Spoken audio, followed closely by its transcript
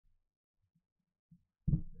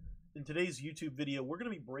In today's YouTube video, we're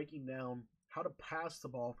going to be breaking down how to pass the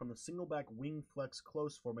ball from the single back wing flex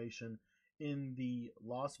close formation in the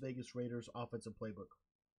Las Vegas Raiders offensive playbook.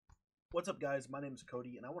 What's up, guys? My name is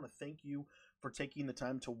Cody, and I want to thank you for taking the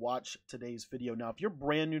time to watch today's video. Now, if you're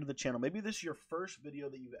brand new to the channel, maybe this is your first video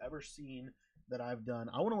that you've ever seen that I've done,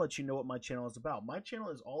 I want to let you know what my channel is about. My channel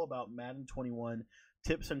is all about Madden 21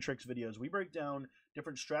 tips and tricks videos. We break down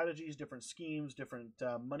different strategies, different schemes, different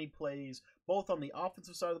money plays, both on the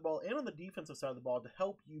offensive side of the ball and on the defensive side of the ball to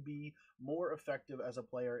help you be more effective as a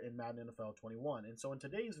player in Madden NFL 21. And so in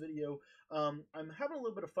today's video, I'm having a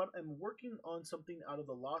little bit of fun. I'm working on something out of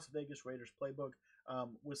the Las Vegas Raiders playbook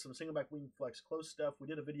with some single back wing flex close stuff. We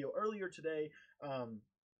did a video earlier today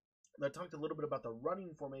that talked a little bit about the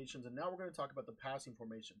running formations, and now we're going to talk about the passing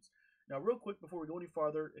formations. Now, real quick, before we go any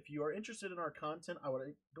farther, if you are interested in our content, I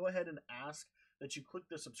would go ahead and ask that you click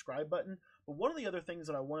the subscribe button. But one of the other things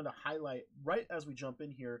that I wanted to highlight right as we jump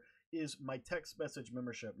in here is my text message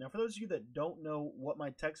membership. Now, for those of you that don't know what my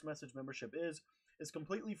text message membership is, it's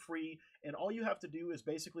completely free, and all you have to do is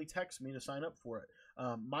basically text me to sign up for it.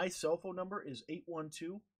 My cell phone number is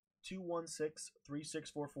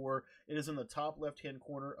 812-216-3644. It is in the top left-hand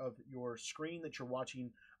corner of your screen that you're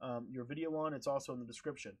watching your video on. It's also in the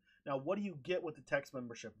description. Now, what do you get with the text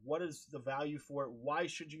membership? What is the value for it? Why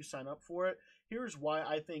should you sign up for it? Here's why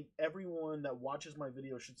I think everyone that watches my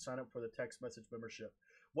video should sign up for the text message membership.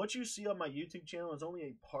 What you see on my YouTube channel is only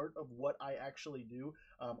a part of what I actually do.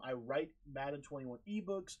 I write Madden 21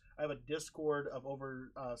 ebooks. I have a Discord of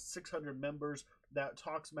over 600 members that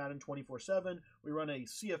talks Madden 24/7. We run a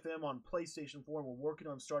CFM on PlayStation 4, and we're working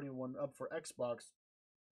on starting one up for Xbox.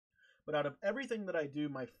 But out of everything that I do,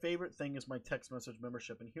 my favorite thing is my text message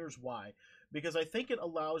membership, and here's why. Because I think it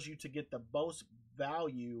allows you to get the most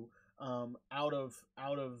value out of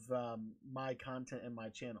my content and my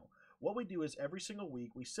channel. What we do is every single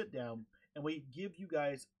week we sit down and we give you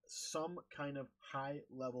guys some kind of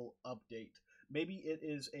high-level update. Maybe it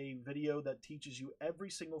is a video that teaches you every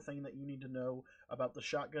single thing that you need to know about the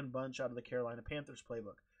shotgun bunch out of the Carolina Panthers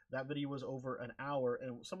playbook. That video was over an hour,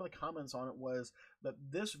 and some of the comments on it was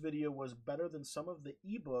that this video was better than some of the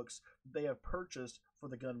ebooks they have purchased for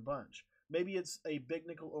the gun bunch. Maybe it's a big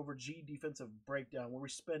nickel over G defensive breakdown where we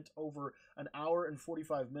spent over an hour and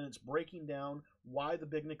 45 minutes breaking down why the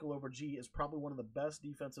big nickel over G is probably one of the best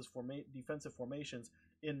defensive formations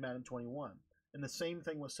in Madden 21. And the same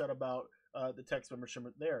thing was said about the text membership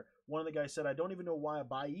there. One of the guys said, I don't even know why I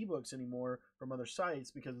buy ebooks anymore from other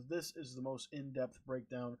sites because this is the most in-depth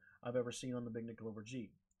breakdown I've ever seen on the big nickel over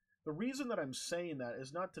G. The reason that I'm saying that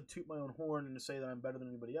is not to toot my own horn and to say that I'm better than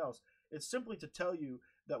anybody else. It's simply to tell you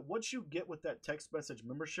that what you get with that text message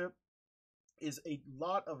membership is a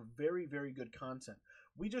lot of very, very good content.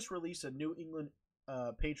 We just released a New England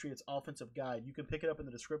Patriots offensive guide. You can pick it up in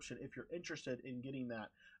the description if you're interested in getting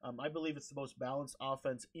that. I believe it's the most balanced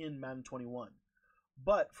offense in Madden 21.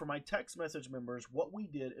 But for my text message members, what we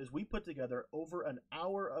did is we put together over an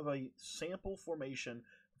hour of a sample formation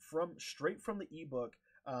straight from the ebook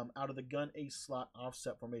out of the gun ace slot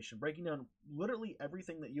offset formation, breaking down literally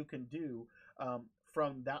everything that you can do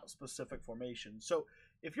from that specific formation. So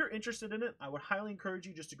if you're interested in it, I would highly encourage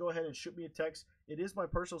you just to go ahead and shoot me a text. It is my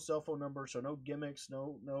personal cell phone number, so no gimmicks,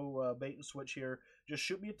 no bait and switch here. Just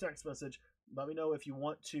shoot me a text message. Let me know if you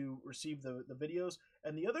want to receive the videos.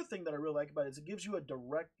 And the other thing that I really like about it is it gives you a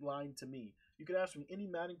direct line to me. You can ask me any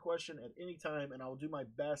Madden question at any time, and I will do my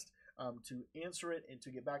best to answer it and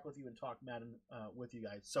to get back with you and talk Madden with you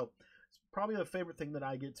guys. So it's probably the favorite thing that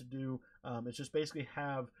I get to do is just basically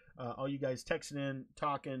have all you guys texting in,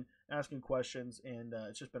 talking, asking questions, and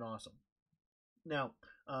it's just been awesome. Now,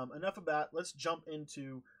 enough of that. Let's jump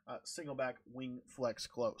into single back wing flex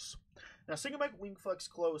close. Now, single back wing flex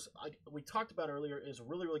close, we talked about earlier, is a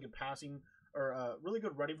really, really good passing or really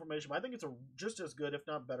good running formation. But I think it's a just as good, if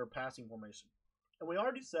not better, passing formation. And we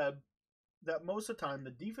already said that most of the time,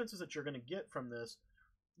 the defenses that you're going to get from this,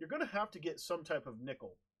 you're going to have to get some type of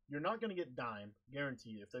nickel. You're not going to get dime,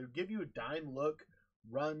 guaranteed. If they give you a dime look,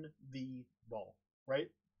 run the ball, right?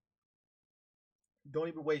 Don't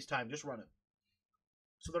even waste time, just run it.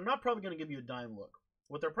 So they're not probably going to give you a dime look.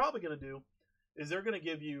 What they're probably going to do is they're going to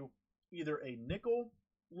give you either a nickel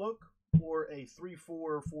look or a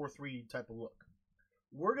 3-4, 4-3 type of look.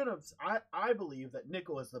 I believe that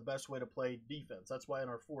nickel is the best way to play defense. That's why in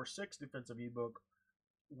our 4-6 defensive ebook,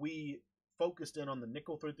 we focused in on the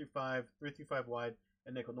nickel 3-5, 3-5 wide,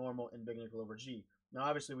 and nickel normal, and big nickel over G. Now,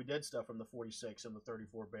 obviously, we did stuff from the 46 and the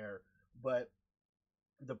 34 bear, but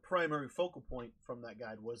the primary focal point from that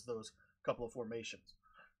guide was those couple of formations.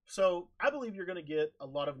 So I believe you're going to get a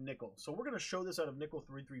lot of nickel. So we're going to show this out of nickel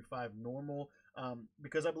 335 normal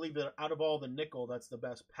because I believe that out of all the nickel, that's the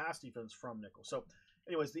best pass defense from nickel. So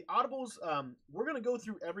anyways, the audibles, we're going to go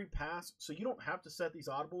through every pass, so you don't have to set these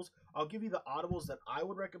audibles. I'll give you the audibles that I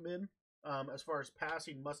would recommend as far as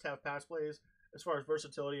passing, must-have pass plays, as far as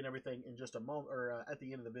versatility and everything in just a moment or at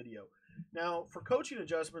the end of the video. Now, for coaching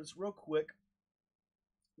adjustments, real quick,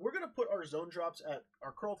 we're going to put our zone drops at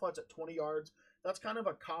our curl flats at 20 yards. That's kind of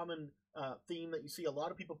a common theme that you see. A lot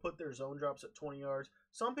of people put their zone drops at 20 yards.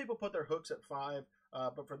 Some people put their hooks at 5,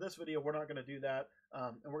 but for this video, we're not going to do that,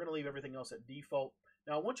 and we're going to leave everything else at default.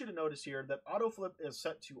 Now, I want you to notice here that auto flip is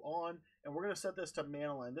set to on, and we're going to set this to man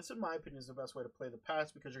align. This, in my opinion, is the best way to play the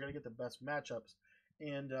pass because you're going to get the best matchups.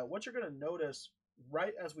 And what you're going to notice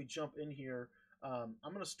right as we jump in here, I'm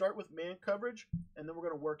going to start with man coverage, and then we're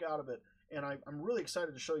going to work out of it. And I'm really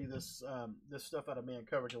excited to show you this this stuff out of man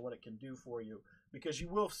coverage and what it can do for you, because you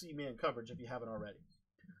will see man coverage if you haven't already.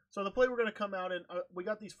 So the play we're going to come out in, we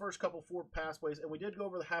got these first couple 4 pass plays, and we did go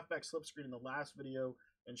over the halfback slip screen in the last video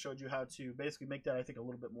and showed you how to basically make that, I think, a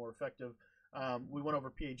little bit more effective. We went over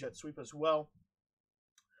PA jet sweep as well.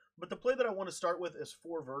 But the play that I want to start with is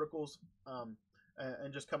 4 verticals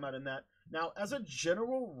and just come out in that. Now, as a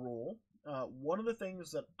general rule, one of the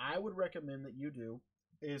things that I would recommend that you do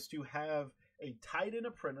is to have a tight end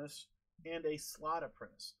apprentice and a slot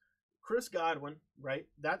apprentice. Chris Godwin, right?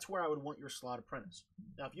 That's where I would want your slot apprentice.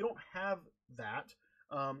 Now, if you don't have that,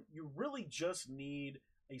 you really just need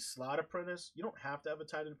a slot apprentice. You don't have to have a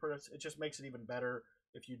tight end apprentice. It just makes it even better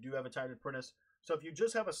if you do have a tight end apprentice. So if you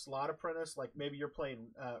just have a slot apprentice, like maybe you're playing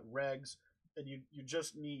regs, and you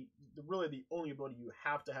just need, really the only ability you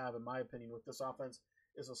have to have, in my opinion, with this offense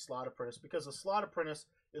is a slot apprentice, because a slot apprentice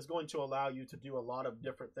is going to allow you to do a lot of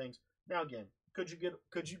different things. Now, again, could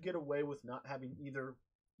you get away with not having either?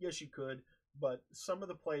 Yes, you could, but some of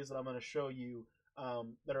the plays that I'm going to show you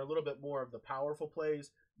that are a little bit more of the powerful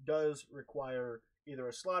plays does require either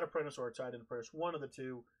a slot apprentice or a tight end apprentice, one of the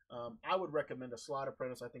two. I would recommend a slot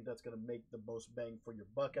apprentice. I think that's going to make the most bang for your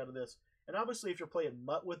buck out of this. And obviously, if you're playing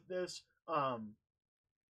MUT with this,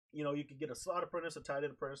 you know, you could get a slot apprentice, a tight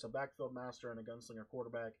end apprentice, a backfield master, and a gunslinger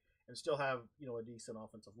quarterback, and still have, you know, a decent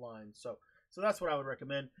offensive line. So that's what I would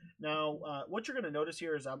recommend. Now, what you're going to notice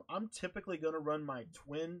here is I'm typically going to run my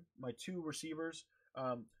 2 receivers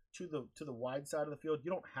to the wide side of the field.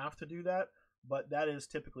 You don't have to do that, but that is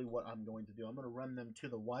typically what I'm going to do. I'm going to run them to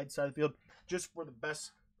the wide side of the field just for the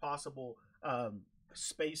best possible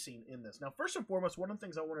spacing in this. Now, first and foremost, one of the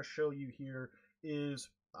things I want to show you here is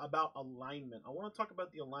about alignment. I want to talk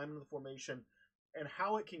about the alignment of the formation and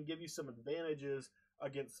how it can give you some advantages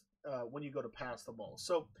against when you go to pass the ball.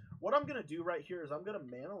 So what I'm going to do right here is I'm going to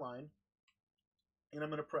man align, and I'm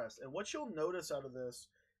going to press. And what you'll notice out of this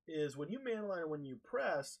is when you man align and when you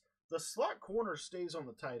press, the slot corner stays on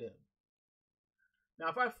the tight end. Now,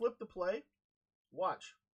 if I flip the play,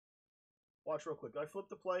 watch real quick. I flip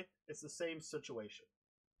the play, it's the same situation.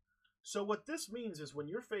 So what this means is when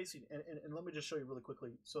you're facing, and let me just show you really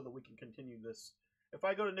quickly so that we can continue this. If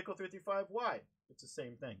I go to nickel 335 wide, it's the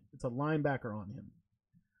same thing. It's a linebacker on him,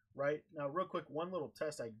 right? Now, real quick, one little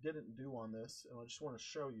test I didn't do on this, and I just want to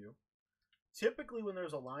show you. Typically, when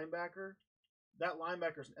there's a linebacker, that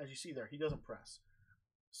linebacker, as you see there, he doesn't press.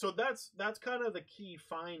 So that's kind of the key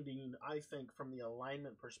finding, I think, from the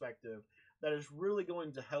alignment perspective, that is really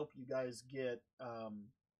going to help you guys get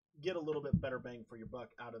a little bit better bang for your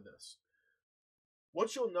buck out of this.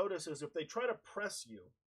 What you'll notice is if they try to press you,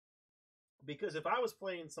 because if I was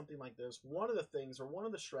playing something like this, one of the things or one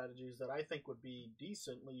of the strategies that I think would be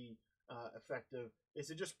decently effective is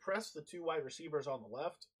to just press the 2 wide receivers on the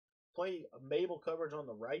left, play a Mabel coverage on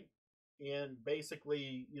the right, and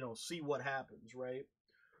basically, you know, see what happens, right?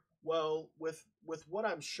 Well, with what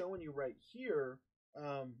I'm showing you right here,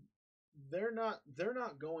 they're not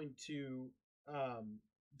going to do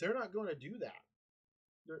that.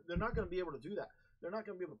 They're not going to be able to do that. They're not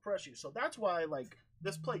going to be able to press you. So that's why, like,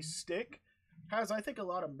 this play stick has, I think, a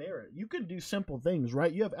lot of merit. You can do simple things,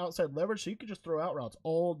 right? You have outside leverage, so you can just throw out routes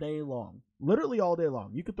all day long. Literally all day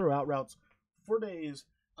long. You could throw out routes for days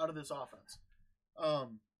out of this offense.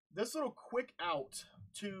 This little quick out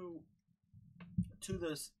to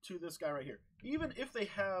this guy right here. Even if they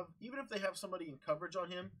have somebody in coverage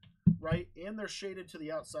on him, right, and they're shaded to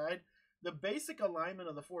the outside, the basic alignment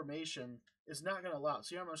of the formation is not going to allow it.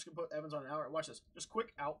 See, I'm just going to put Evans on an out. Watch this. Just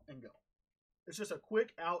quick out and go. It's just a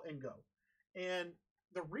quick out and go. And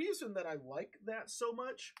the reason that I like that so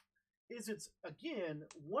much is it's, again,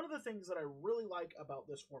 one of the things that I really like about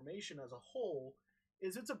this formation as a whole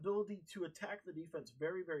is its ability to attack the defense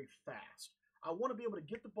very, very fast. I want to be able to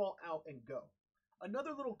get the ball out and go.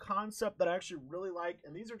 Another little concept that I actually really like,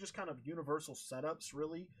 and these are just kind of universal setups,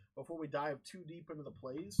 really, before we dive too deep into the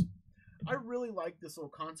plays. I really like this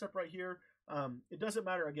little concept right here. It doesn't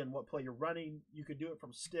matter, again, what play you're running. You can do it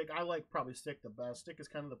from stick. I like probably stick the best. Stick is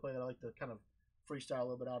kind of the play that I like to kind of freestyle a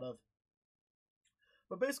little bit out of.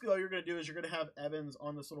 But basically all you're going to do is you're going to have Evans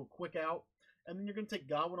on this little quick out, and then you're going to take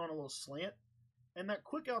Godwin on a little slant. And that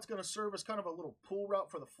quick out's going to serve as kind of a little pull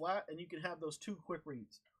route for the flat, and you can have those two quick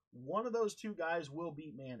reads. One of those two guys will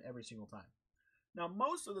beat man every single time. Now,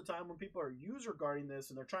 most of the time when people are user guarding this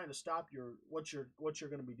and they're trying to stop what you're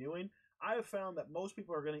going to be doing, I have found that most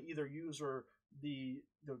people are going to either use the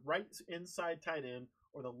right inside tight end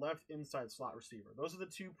or the left inside slot receiver. Those are the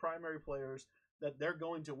two primary players that they're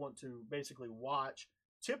going to want to basically watch.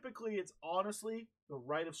 Typically, it's honestly the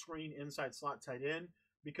right of screen inside slot tight end,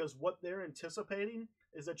 because what they're anticipating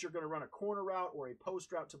is that you're going to run a corner route or a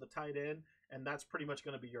post route to the tight end, and that's pretty much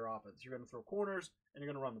going to be your offense. You're going to throw corners and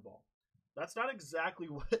you're going to run the ball. That's not exactly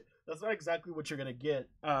what you're going to get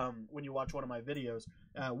when you watch one of my videos.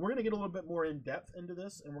 We're going to get a little bit more in depth into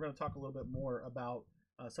this, and we're going to talk a little bit more about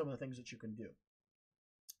some of the things that you can do.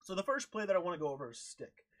 So the first play that I want to go over is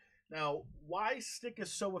stick. Now, why stick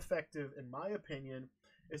is so effective, in my opinion,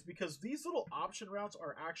 is because these little option routes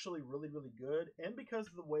are actually really, really good, and because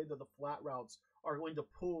of the way that the flat routes are going to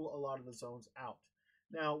pull a lot of the zones out.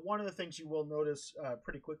 Now, one of the things you will notice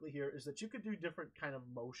pretty quickly here is that you could do different kind of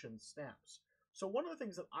motion snaps. So one of the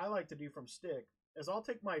things that I like to do from stick is I'll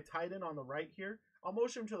take my tight end on the right here, I'll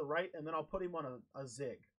motion him to the right, and then I'll put him on a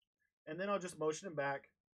zig. And then I'll just motion him back.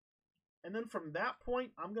 And then from that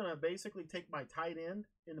point, I'm going to basically take my tight end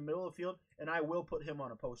in the middle of the field, and I will put him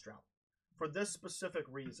on a post route for this specific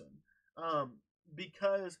reason.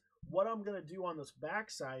 Because what I'm going to do on this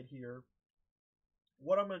backside here,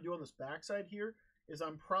 is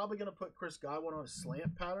I'm probably going to put Chris Godwin on a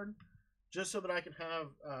slant pattern just so that I can have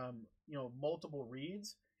multiple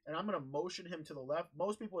reads, and I'm going to motion him to the left.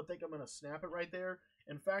 Most people would think I'm going to snap it right there.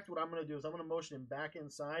 In fact, what I'm going to do is I'm going to motion him back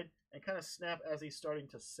inside and kind of snap as he's starting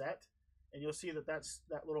to set, and you'll see that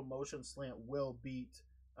that little motion slant will beat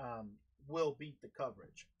the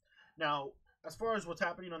coverage. Now, as far as what's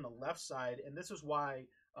happening on the left side, and this is why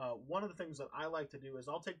one of the things that I like to do is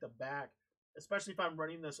I'll take the back, especially if I'm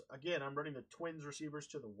running this, again, I'm running the Twins receivers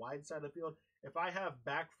to the wide side of the field. If I have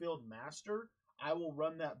backfield master, I will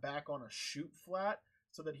run that back on a shoot flat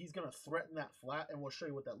so that he's going to threaten that flat, and we'll show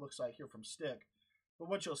you what that looks like here from stick. But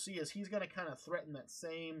what you'll see is he's going to kind of threaten that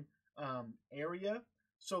same area.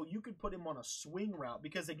 So you could put him on a swing route,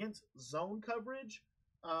 because against zone coverage,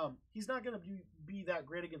 he's not going to be that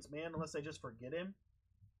great against man unless they just forget him.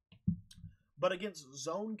 But against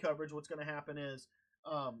zone coverage, what's going to happen is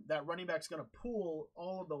that running back's going to pull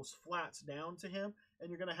all of those flats down to him, and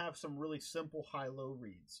you're going to have some really simple high-low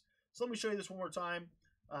reads. So let me show you this one more time.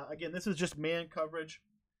 Again, this is just man coverage.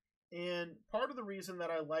 And part of the reason that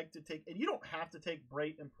I like to take, and you don't have to take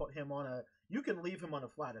Brait and put him on you can leave him on a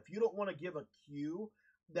flat. If you don't want to give a cue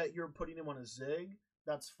that you're putting him on a zig,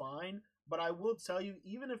 that's fine. But I will tell you,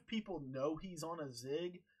 even if people know he's on a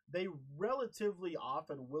zig, they relatively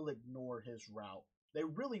often will ignore his route. They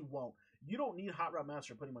really won't. You don't need Hot Route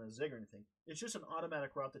Master to put him on a zig or anything. It's just an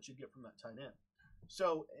automatic route that you get from that tight end.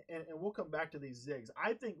 So, and we'll come back to these zigs.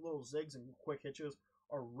 I think little zigs and quick hitches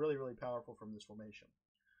are really, really powerful from this formation.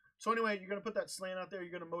 So anyway, you're going to put that slant out there.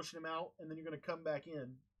 You're going to motion him out, and then you're going to come back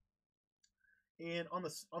in. And on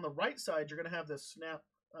the right side, you're going to have this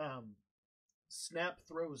snap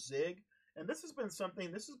throw zig. And this has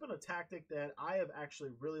been a tactic that I have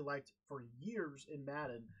actually really liked for years in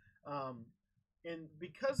Madden. And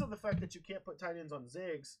because of the fact that you can't put tight ends on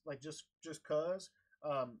zigs, like just cause,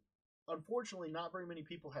 unfortunately, not very many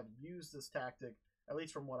people have used this tactic, at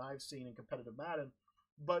least from what I've seen in competitive Madden.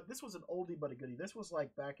 But this was an oldie but a goodie. This was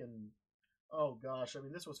like back in, oh gosh, I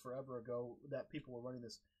mean, this was forever ago that people were running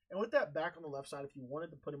this. And with that back on the left side, if you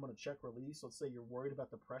wanted to put him on a check release, let's say you're worried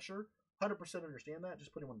about the pressure, 100% understand that,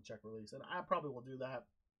 just put him on a check release. And I probably will do that.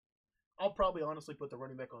 I'll probably honestly put the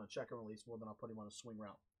running back on a check and release more than I'll put him on a swing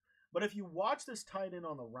route. But if you watch this tight end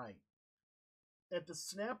on the right, at the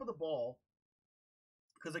snap of the ball,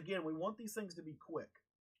 because again, we want these things to be quick.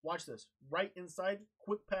 Watch this. Right inside,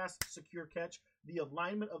 quick pass, secure catch. The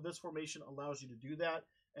alignment of this formation allows you to do that,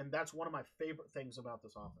 and that's one of my favorite things about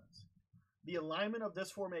this offense. The alignment of this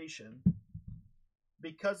formation,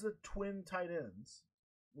 because of twin tight ends,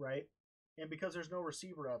 right, and because there's no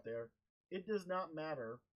receiver out there, it does not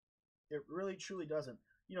matter. It really, truly doesn't.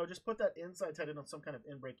 You know, just put that inside tight end on some kind of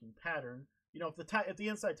in-breaking pattern. You know, if the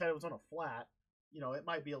inside tight end was on a flat, you know, it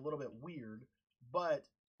might be a little bit weird, but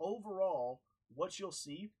overall, what you'll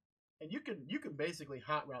see, and you can basically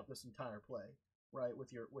hot route this entire play. right,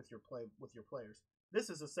 with your players. This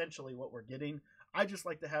is essentially what we're getting. I just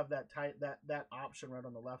like to have that option right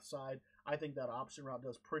on the left side. I think that option route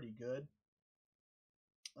does pretty good.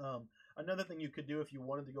 Another thing you could do if you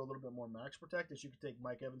wanted to go a little bit more max protect is you could take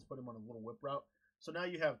Mike Evans, put him on a little whip route. So now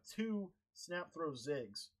you have 2 snap throw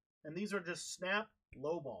zigs, and these are just snap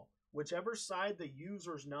low ball. Whichever side the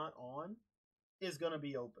user's not on is going to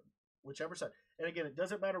be open. Whichever side. And again, it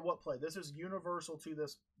doesn't matter what play. This is universal to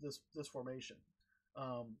this formation.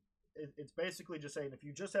 It's basically just saying if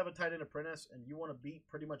you just have a tight end apprentice and you want to beat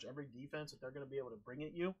pretty much every defense that they're going to be able to bring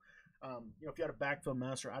at you, if you had a backfield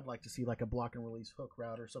master, I'd like to see like a block and release hook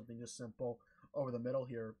route or something just simple over the middle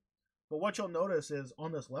here. But what you'll notice is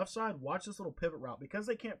on this left side, watch this little pivot route because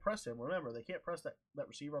they can't press him. Remember, they can't press that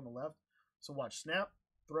receiver on the left. So watch snap,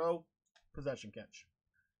 throw, possession catch.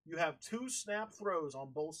 You have 2 snap throws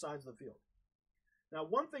on both sides of the field. Now,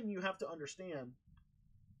 one thing you have to understand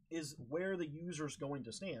is where the user's going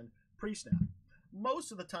to stand pre-snap.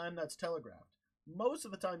 Most of the time, that's telegraphed. Most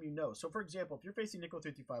of the time, you know. So, for example, if you're facing nickel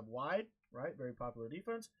 55 wide, right, very popular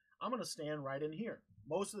defense, I'm going to stand right in here.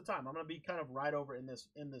 Most of the time, I'm going to be kind of right over in this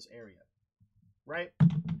area, right?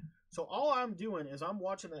 So all I'm doing is I'm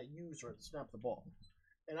watching that user snap the ball.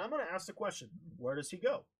 And I'm going to ask the question, where does he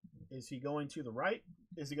go? Is he going to the right?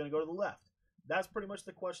 Is he going to go to the left? That's pretty much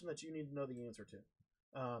the question that you need to know the answer to.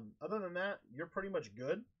 Other than that, you're pretty much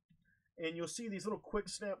good. And you'll see these little quick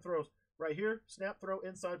snap throws right here. Snap throw,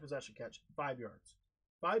 inside possession catch, 5 yards.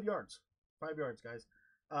 5 yards. 5 yards, guys.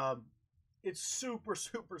 It's super,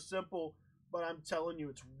 super simple, but I'm telling you,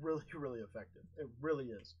 it's really, really effective. It really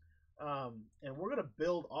is. And we're going to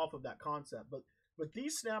build off of that concept. But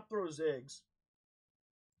these snap throw zigs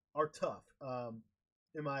are tough,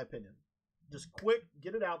 in my opinion. Just quick,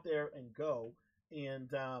 get it out there and go.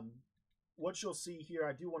 And what you'll see here,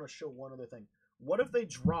 I do want to show one other thing. What if they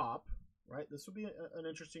drop, right? This would be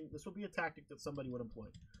this would be a tactic that somebody would employ.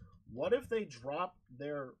 What if they drop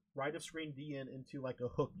their right of screen DN into like a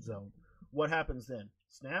hook zone? What happens then?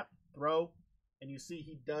 Snap, throw, and you see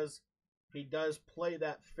he does play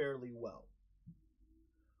that fairly well.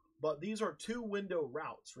 But these are 2 window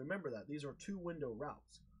routes. Remember that. These are 2 window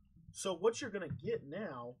routes. So what you're going to get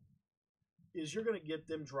now is you're going to get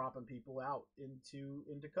them dropping people out into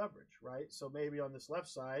coverage, right? So maybe on this left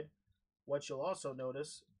side, what you'll also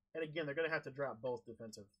notice, and again, they're going to have to drop both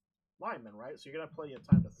defensive linemen, right? So you're going to have plenty of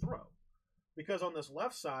time to throw. Because on this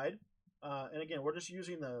left side, and again, we're just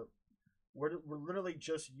using we're literally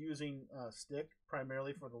just using stick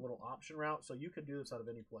primarily for the little option route. So you could do this out of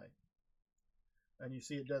any play. And you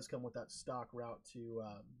see it does come with that stock route to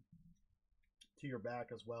your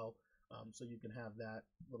back as well. So you can have that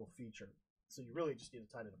little feature. So you really just need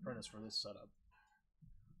a tight end apprentice for this setup.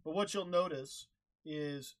 But what you'll notice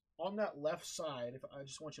is on that left side, if I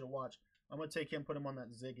just want you to watch, I'm going to take him, put him on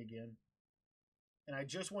that zig again. And I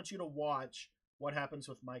just want you to watch what happens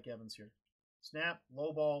with Mike Evans here. Snap,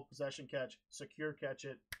 low ball, possession catch, secure catch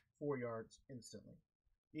it, 4 yards instantly.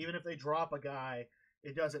 Even if they drop a guy,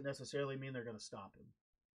 it doesn't necessarily mean they're going to stop him.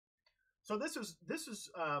 So this is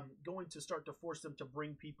going to start to force them to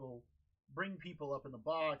bring people up in the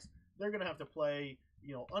box. They're going to have to play,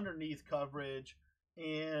 underneath coverage.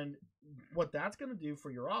 And what that's going to do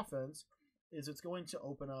for your offense is it's going to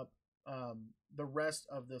open up the rest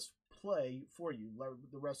of this play for you,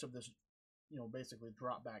 the rest of this, basically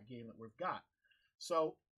drop back game that we've got.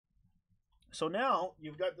 So now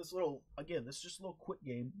you've got this little, again, this is just a little quick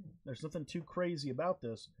game. There's nothing too crazy about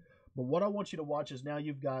this. But what I want you to watch is now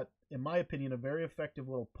you've got, in my opinion, a very effective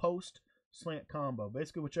little post slant combo.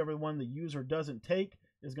 Basically, whichever one the user doesn't take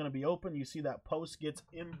is going to be open. You see that post gets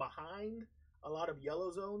in behind a lot of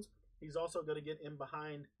yellow zones. He's also going to get in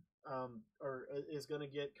behind, or is going to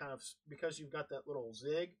get kind of, because you've got that little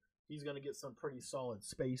zig, he's going to get some pretty solid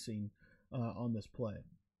spacing on this play.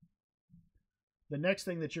 The next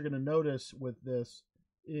thing that you're going to notice with this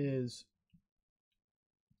is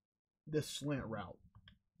this slant route.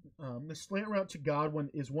 The slant route to Godwin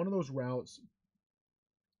is one of those routes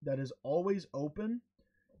that is always open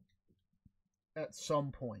at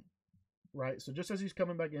some point, right? So just as he's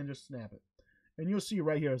coming back in, just snap it. And you'll see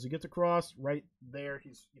right here, as he gets across, right there,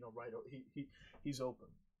 he's, he's open.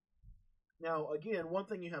 Now, again, one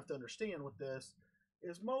thing you have to understand with this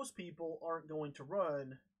is most people aren't going to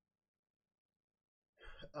run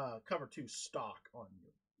cover 2 stock on you,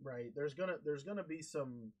 right? There's gonna be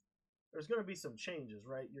some changes,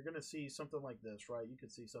 right? You're gonna see something like this, right? You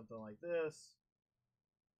could see something like this,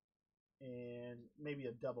 and maybe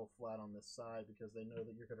a double flat on this side because they know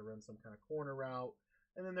that you're gonna run some kind of corner route,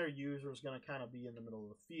 and then their user is gonna kind of be in the middle of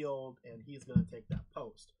the field, and he's gonna take that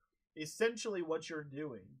post. Essentially, what you're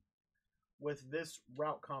doing with this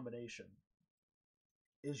route combination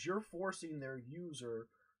is you're forcing their user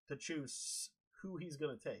to choose who he's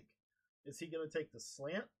going to take. Is he going to take the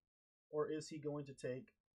slant, or is he going to take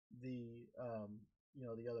the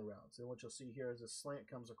the other routes? And what you'll see here is a slant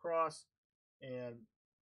comes across, and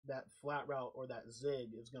that flat route or that zig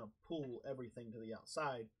is going to pull everything to the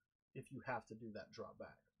outside if you have to do that drop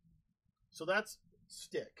back. So that's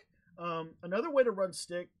stick. Another way to run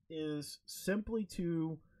stick is simply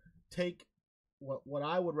to take what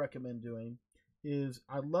I would recommend doing is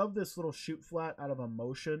I love this little shoot flat out of a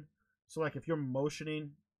motion. So like if you're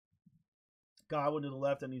motioning Godwin to the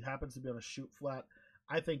left and he happens to be on a shoot flat,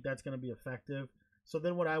 I think that's going to be effective. So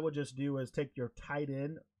then what I would just do is take your tight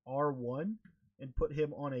end R1 and put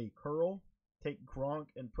him on a curl. Take Gronk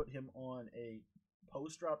and put him on a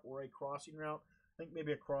post route or a crossing route. I think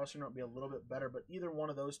maybe a crossing route would be a little bit better, but either one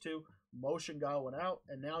of those two, motion Godwin out,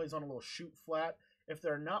 and now he's on a little shoot flat. If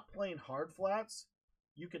they're not playing hard flats,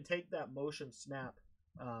 you can take that motion snap.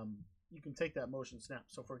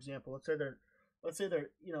 So for example, let's say they're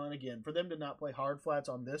and again, for them to not play hard flats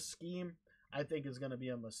on this scheme, I think is going to be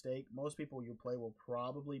a mistake. Most people you play will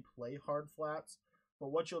probably play hard flats,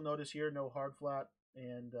 but what you'll notice here, no hard flat,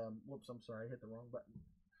 and whoops, I'm sorry, I hit the wrong button.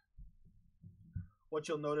 What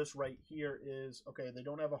you'll notice right here is, okay, they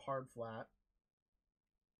don't have a hard flat.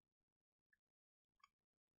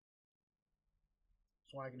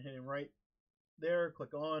 So I can hit him right there,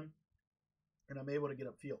 click on, and I'm able to get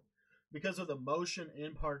upfield. Because of the motion,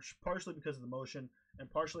 and partially because of the motion, and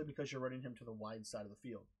partially because you're running him to the wide side of the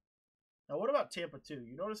field. Now, what about Tampa 2?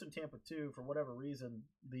 You notice in Tampa 2, for whatever reason,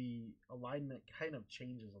 the alignment kind of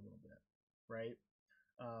changes a little bit, right?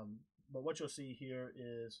 But what you'll see here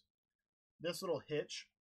is this little hitch.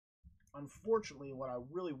 Unfortunately, what I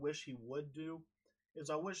really wish he would do is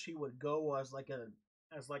I wish he would go as like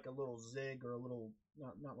a little zig or a little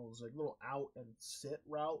not little zig, little out and sit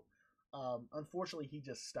route. Unfortunately, he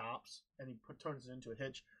just stops and he turns it into a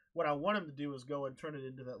hitch. What I want him to do is go and turn it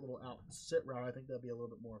into that little out and sit route. I think that'd be a little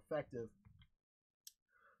bit more effective.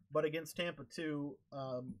 But against Tampa 2,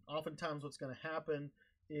 oftentimes what's going to happen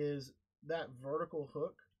is that vertical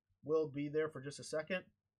hook will be there for just a second,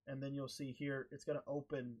 and then you'll see here it's going to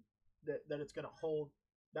open, that it's going to hold,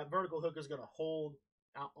 that vertical hook is going to hold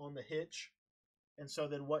out on the hitch. And so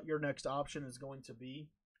then what your next option is going to be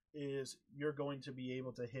is you're going to be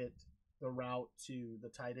able to hit the route to the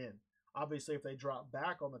tight end. Obviously, if they drop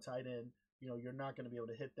back on the tight end, you're not going to be able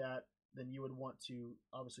to hit that. Then you would want to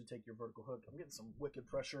obviously take your vertical hook. I'm getting some wicked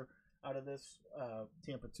pressure out of this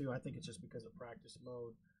Tampa 2. I think it's just because of practice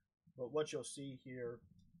mode. But what you'll see here,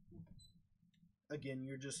 again,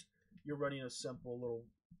 you're running a simple little,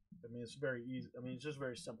 it's very easy. It's just a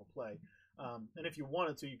very simple play. And if you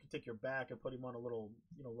wanted to, you could take your back and put him on a little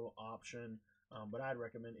option. But I'd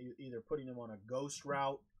recommend either putting him on a ghost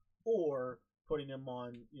route or putting him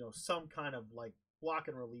on, some kind of like block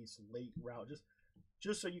and release late route,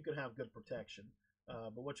 just so you can have good protection.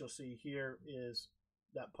 But what you'll see here is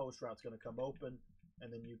that post route's going to come open,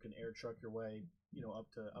 and then you can air truck your way, up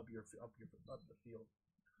the field.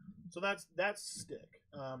 So that's stick,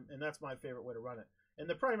 and that's my favorite way to run it. And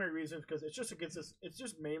the primary reason is because it's just against this. It's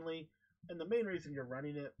just mainly, and the main reason you're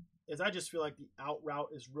running it is I just feel like the out route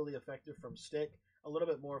is really effective from stick, a little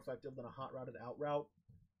bit more effective than a hot routed out route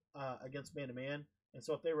against man to man. And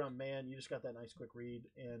so if they run man, you just got that nice quick read,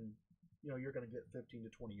 and you're going to get 15 to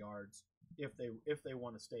 20 yards if they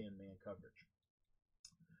want to stay in man coverage.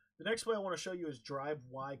 The next play I want to show you is drive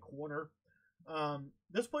Y corner.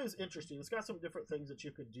 This play is interesting. It's got some different things that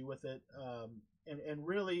you could do with it. And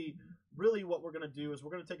really what we're going to do is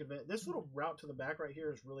we're going to take advantage. This little route to the back right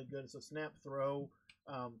here is really good. It's a snap throw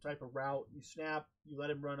type of route. You snap, you let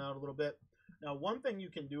him run out a little bit. Now, one thing you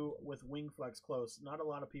can do with wing flex close, I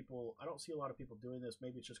don't see a lot of people doing this.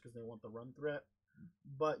 Maybe it's just because they want the run threat.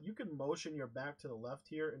 But you can motion your back to the left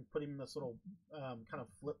here and put him in this little kind of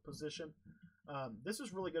flip position. This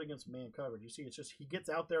is really good against man coverage. You see, it's just he gets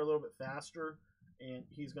out there a little bit faster, and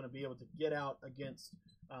he's going to be able to get out against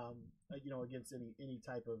against any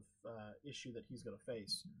type of issue that he's going to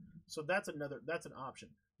face. So that's an option.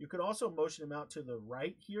 You could also motion him out to the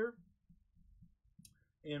right here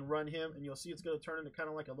and run him, and you'll see it's going to turn into kind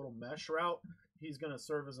of like a little mesh route. He's going to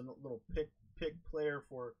serve as a little pick player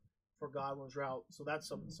for Godwin's route. So that's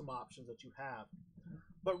some options that you have.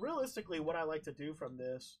 But realistically, what I like to do from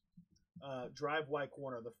this drive Y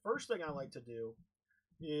corner, the first thing I like to do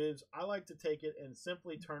is I like to take it and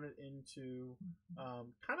simply turn it into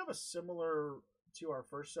kind of a similar to our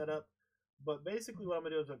first setup. But basically what I'm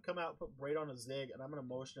going to do is I'm come out, put Braid on a zig, and I'm going to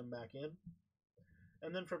motion him back in.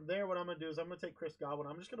 And then from there, what I'm going to do is I'm going to take Chris Godwin.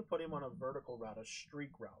 I'm just going to put him on a vertical route, a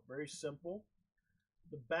streak route. Very simple.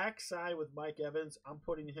 The backside with Mike Evans, I'm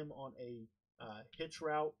putting him on a hitch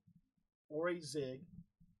route or a zig,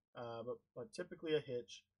 but typically a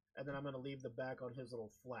hitch. And then I'm going to leave the back on his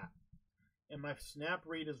little flat. And my snap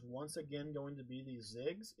read is once again going to be these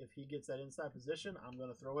zigs. If he gets that inside position, I'm going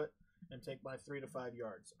to throw it and take my 3 to 5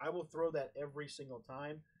 yards. I will throw that every single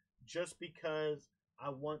time just because I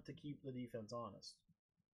want to keep the defense honest.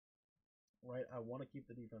 Right? I want to keep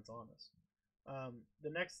the defense honest. The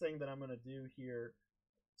next thing that I'm going to do here,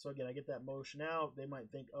 so again, I get that motion out. They might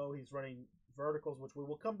think, oh, he's running verticals, which we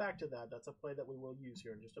will come back to that. That's a play that we will use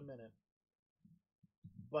here in just a minute.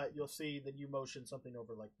 But you'll see that you motion something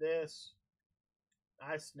over like this.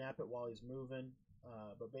 I snap it while he's moving.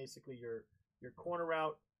 But basically your corner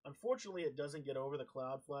route, unfortunately, it doesn't get over the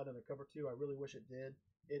cloud flat in the cover 2. I really wish it did.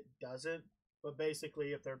 It doesn't. But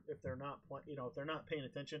basically, if they're not paying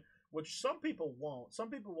attention, which some people won't. Some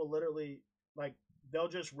people will literally they'll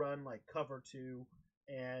just run like cover 2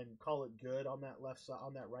 and call it good on that left side,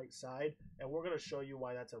 on that right side. And we're going to show you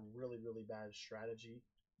why that's a really, really bad strategy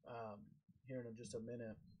here in just a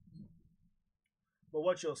minute. But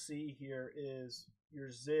what you'll see here is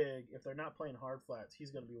your zig, if they're not playing hard flats,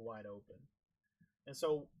 he's going to be wide open. And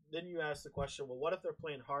so then you ask the question, well, what if they're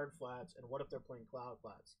playing hard flats and what if they're playing cloud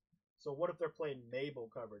flats? So what if they're playing Mabel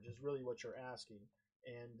coverage is really what you're asking.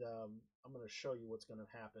 And I'm going to show you what's going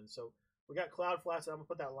to happen. So we got cloud flats, and I'm going to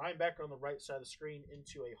put that linebacker on the right side of the screen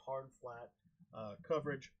into a hard flat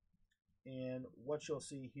coverage. And what you'll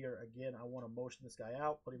see here, again, I want to motion this guy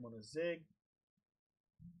out, put him on a zig,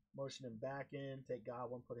 motion him back in, take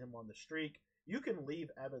Godwin, put him on the streak. You can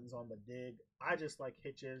leave Evans on the dig. I just like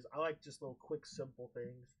hitches. I like just little quick, simple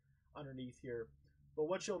things underneath here. But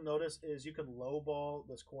what you'll notice is you can low ball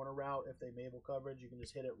this corner route if they Mabel coverage. You can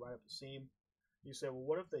just hit it right up the seam. You say, well,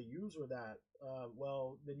 what if they use with that?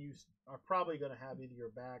 Well, then you are probably going to have either your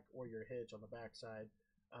back or your hitch on the backside.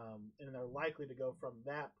 And they're likely to go from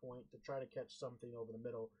that point to try to catch something over the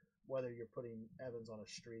middle, whether you're putting Evans on a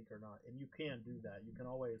streak or not. And you can do that. You can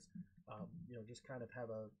always, just kind of have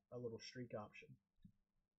a little streak option.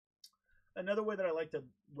 Another way that I like to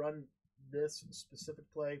run this specific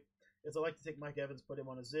play is I like to take Mike Evans, put him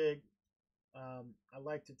on a zig. I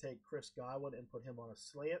like to take Chris Godwin and put him on a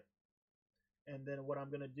slant. And then what I'm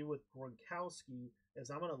going to do with Gronkowski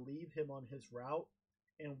is I'm going to leave him on his route.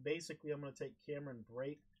 And basically I'm going to take Cameron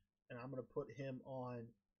Brate and I'm going to put him on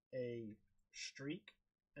a streak.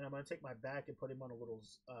 And I'm going to take my back and put him on a little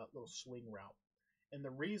swing route. And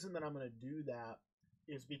the reason that I'm going to do that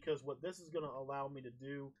is because what this is going to allow me to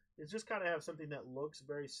do is just kind of have something that looks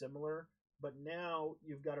very similar. But now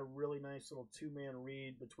you've got a really nice little two-man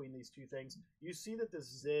read between these two things. You see that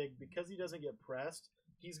this zig, because he doesn't get pressed,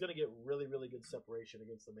 he's going to get really, really good separation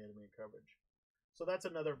against the man-to-man coverage. So that's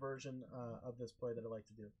another version of this play that I like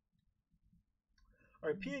to do. All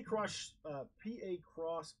right, PA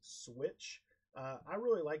cross switch. I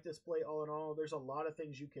really like this play all in all. There's a lot of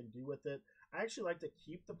things you can do with it. I actually like to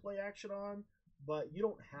keep the play action on, but you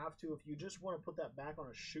don't have to. If you just want to put that back on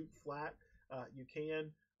a shoot flat, you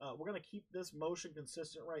can. We're going to keep this motion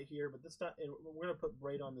consistent right here, but this time we're going to put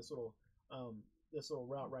Brate on this little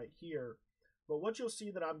route right here. But what you'll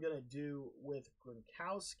see that I'm going to do with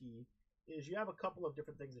Gronkowski is you have a couple of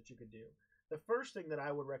different things that you could do. The first thing that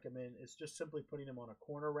I would recommend is just simply putting him on a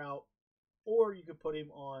corner route, or you could put him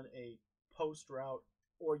on a post route,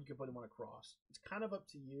 or you could put him on a cross. It's kind of up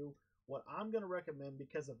to you. What I'm going to recommend,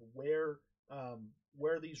 because of where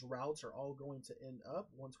these routes are all going to end up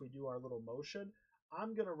once we do our little motion,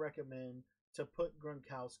 I'm going to recommend to put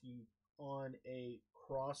Gronkowski on a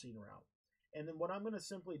crossing route. And then what I'm going to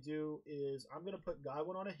simply do is I'm going to put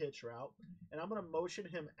Godwin on a hitch route, and I'm going to motion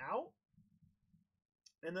him out,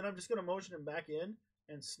 and then I'm just going to motion him back in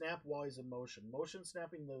and snap while he's in motion. Motion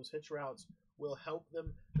snapping those hitch routes will help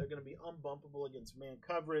them. They're going to be unbumpable against man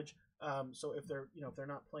coverage. So if they're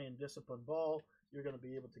not playing disciplined ball, you're going to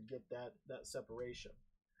be able to get that separation.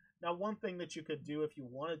 Now, one thing that you could do if you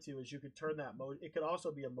wanted to is you could turn that motion. It could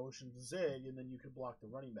also be a motion zig, and then you could block the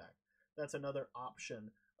running back. That's another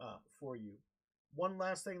option for you. One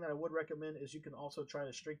last thing that I would recommend is you can also try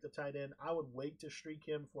to streak the tight end. I would wait to streak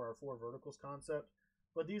him for our 4 verticals concept,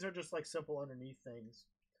 but these are just like simple underneath things.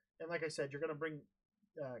 And like I said, you're going to bring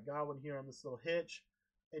Godwin here on this little hitch,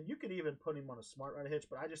 and you could even put him on a smart right hitch,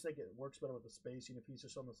 but I just think it works better with the spacing if he's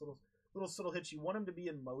just on this little hitch. You want him to be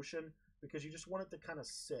in motion because you just want it to kind of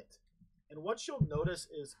sit. And what you'll notice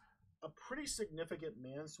is a pretty significant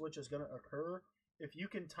man switch is going to occur if you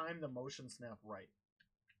can time the motion snap right.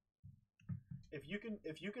 If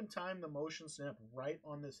you can time the motion snap right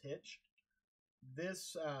on this hitch,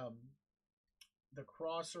 this the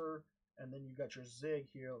crosser, and then you got your zig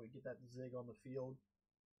here. We get that zig on the field.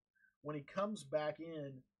 When he comes back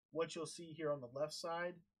in, what you'll see here on the left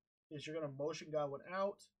side is you're going to motion Godwin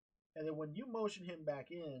out, and then when you motion him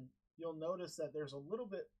back in, you'll notice that there's a little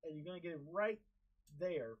bit, and you're going to get him right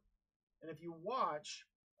there. And if you watch,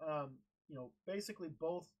 you know, basically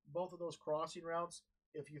both of those crossing routes,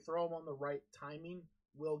 if you throw them on the right timing,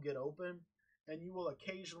 will get open, and you will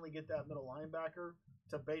occasionally get that middle linebacker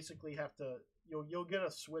to basically have to, you'll get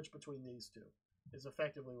a switch between these two, is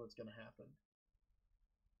effectively what's going to happen.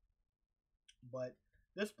 But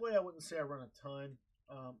this play, I wouldn't say I run a ton.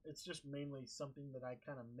 It's just mainly something that I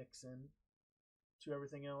kind of mix in to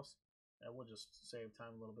everything else. And we'll just save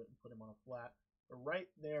time a little bit and put him on a flat. But right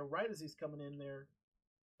there, right as he's coming in there,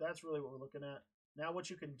 that's really what we're looking at. Now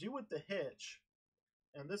what you can do with the hitch,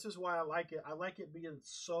 and this is why I like it being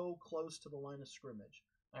so close to the line of scrimmage.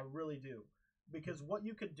 I really do. Because what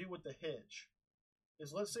you can do with the hitch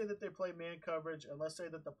is, let's say that they play man coverage, and let's say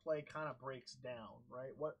that the play kind of breaks down,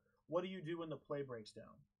 right? What do you do when the play breaks down?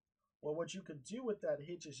 Well, what you could do with that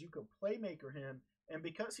hitch is you could playmaker him, and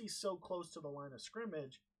because he's so close to the line of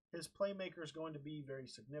scrimmage, his playmaker is going to be very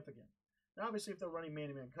significant. Now, obviously, if they're running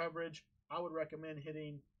man-to-man coverage, I would recommend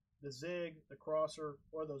hitting the zig, the crosser,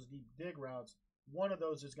 or those deep dig routes. One of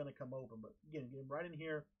those is going to come open, but again, get him right in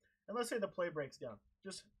here. And let's say the play breaks down.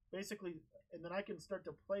 Just basically, and then I can start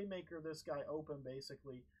to playmaker this guy open,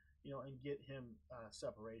 basically, you know, and get him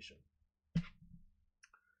separation.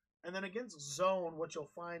 And then against zone, what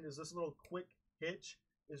you'll find is this little quick hitch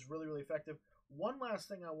is really, really effective. One last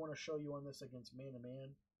thing I want to show you on this against man-to-man,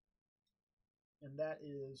 and that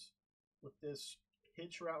is with this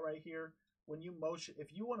hitch route right here. When you motion,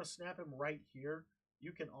 if you want to snap him right here,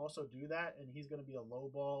 you can also do that, and he's going to be a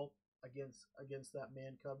low ball against that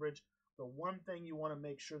man coverage. The one thing you want to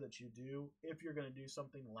make sure that you do, if you're going to do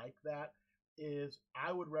something like that, is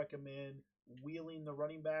I would recommend wheeling the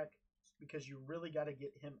running back, because you really got to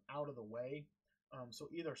get him out of the way. So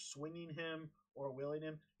either swinging him or wheeling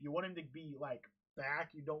him. You want him to be like back.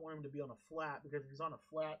 You don't want him to be on a flat, because if he's on a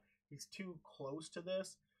flat, he's too close to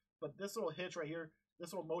this. But this little hitch right here,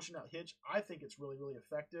 this little motion out hitch, I think it's really, really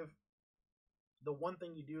effective. The one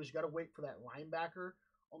thing you do is you got to wait for that linebacker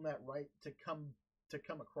on that right to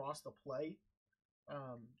come across the play.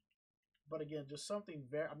 But again, just something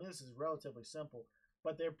very, I mean, this is relatively simple,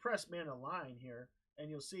 but they're press man in line here, and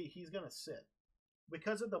you'll see he's going to sit.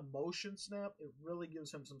 Because of the motion snap, it really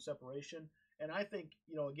gives him some separation. And I think,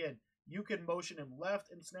 you know, again, you can motion him left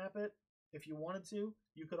and snap it if you wanted to.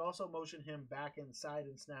 You could also motion him back inside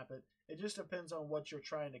and snap it. It just depends on what you're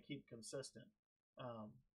trying to keep consistent.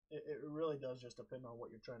 It really does just depend on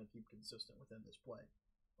what you're trying to keep consistent within this play.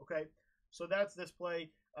 Okay, so that's this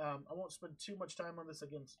play. I won't spend too much time on this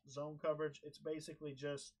against zone coverage. It's basically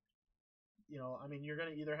just, you know, I mean, you're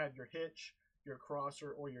going to either have your hitch, your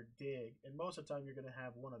crosser, or your dig, and most of the time you're going to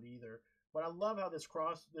have one of either. But I love how this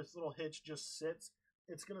little hitch just sits.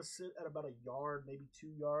 It's going to sit at about a yard, maybe 2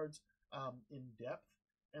 yards in depth.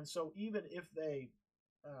 And so even if they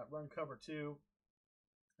run cover 2,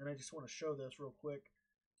 and I just want to show this real quick,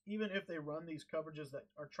 even if they run these coverages that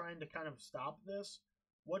are trying to kind of stop this,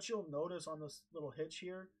 what you'll notice on this little hitch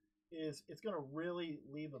here is it's going to really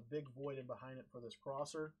leave a big void in behind it for this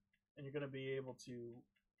crosser, and you're going to be able to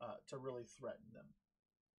really threaten them.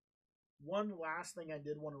 One last thing I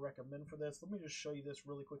did want to recommend for this, let me just show you this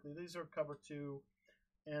really quickly. These are cover 2,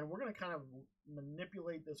 and we're going to kind of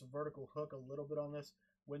manipulate this vertical hook a little bit on this.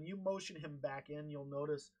 When you motion him back in, you'll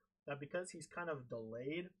notice that because he's kind of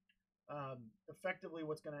delayed, effectively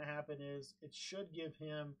what's going to happen is it should give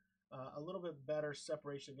him a little bit better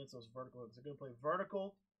separation against those vertical hooks. They're going to play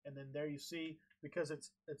vertical, and then there you see, because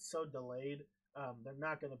it's so delayed, they're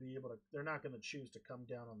not going to choose to come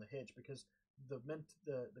down on the hitch, because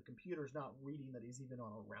the computer's not reading that he's even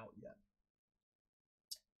on a route yet.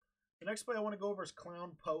 The next play I want to go over is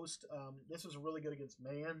clown post. This is really good against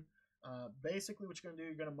man. Basically what you're going to do,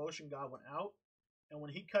 you're going to motion Godwin out, and when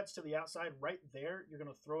he cuts to the outside right there, you're going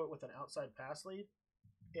to throw it with an outside pass lead.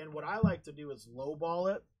 And what I like to do is low ball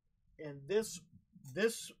it, and this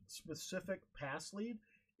specific pass lead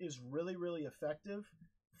is really, really effective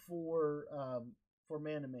for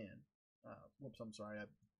man-to-man. Whoops, I'm sorry, I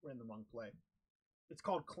ran the wrong play. It's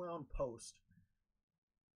called clown post.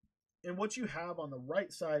 And what you have on the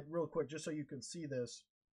right side, real quick, just so you can see this,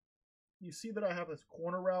 you see that I have this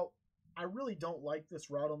corner route. I really don't like this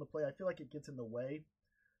route on the play. I feel like it gets in the way.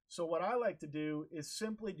 So what I like to do is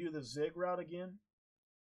simply do the zig route again.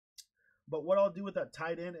 But what I'll do with that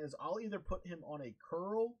tight end is I'll either put him on a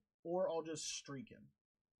curl or I'll just streak him.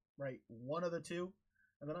 Right? One of the two.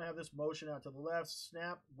 And then I have this motion out to the left,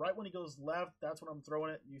 snap. Right when he goes left, that's when I'm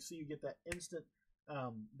throwing it. You see you get that instant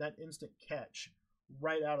catch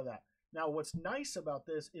right out of that. Now, what's nice about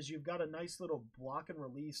this is you've got a nice little block and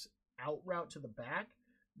release out route to the back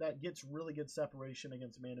that gets really good separation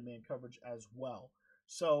against man-to-man coverage as well.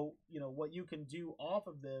 So, what you can do off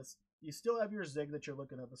of this, you still have your zig that you're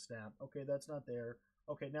looking at the snap. Okay, that's not there.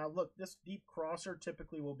 Okay, now look, this deep crosser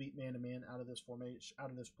typically will beat man-to-man out of this formation, out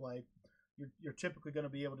of this play. You're typically going to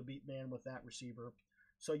be able to beat man with that receiver.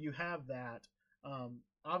 So you have that.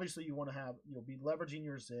 Obviously, you want to have, be leveraging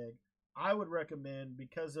your zig. I would recommend,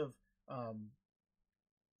 because of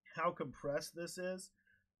how compressed this is,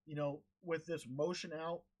 with this motion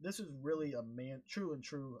out, this is really a man,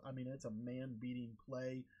 true. I mean, it's a man-beating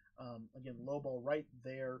play. Again, low ball right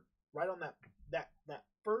there, right on that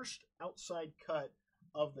first outside cut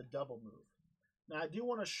of the double move. Now, I do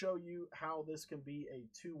want to show you how this can be a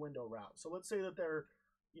two-window route. So let's say that they're,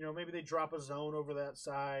 maybe they drop a zone over that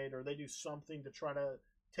side, or they do something to try to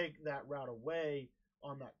take that route away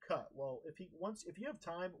on that cut. Well, if you have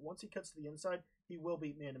time, once he cuts to the inside, he will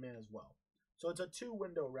beat man-to-man as well. So it's a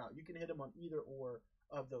two-window route. You can hit him on either or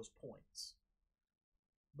of those points.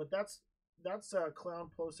 But that's clown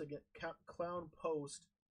post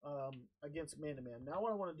against man-to-man. Now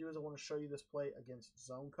what I want to do is I want to show you this play against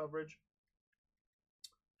zone coverage.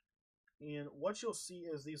 And what you'll see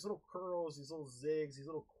is these little curls, these little zigs, these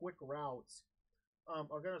little quick routes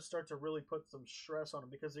are going to start to really put some stress on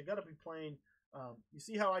them, because they got to be playing. You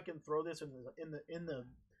see how I can throw this in the.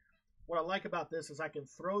 What I like about this is I can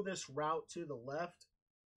throw this route to the left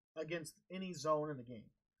against any zone in the game,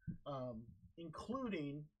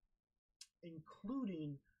 including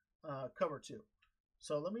cover two.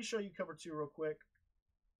 So let me show you cover two real quick.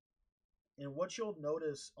 And what you'll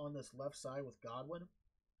notice on this left side with Godwin,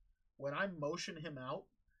 when I motion him out,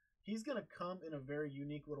 he's going to come in a very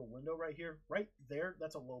unique little window right here. Right there,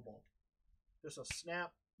 that's a low ball. Just a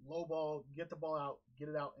snap, low ball, get the ball out, get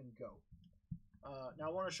it out, and go. Now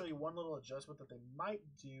I want to show you one little adjustment that they might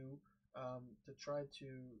do to try to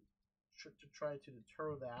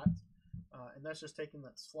deter that, and that's just taking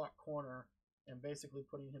that slot corner and basically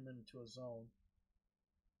putting him into a zone.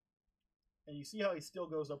 And you see how he still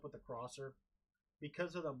goes up with the crosser?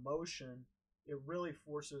 Because of the motion, it really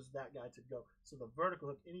forces that guy to go. So the vertical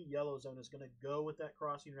hook, any yellow zone, is going to go with that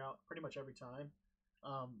crossing route pretty much every time.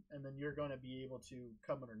 And then you're going to be able to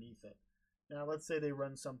come underneath it. Now, let's say they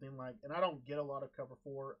run something like, and I don't get a lot of cover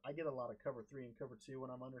 4. I get a lot of cover 3 and cover 2 when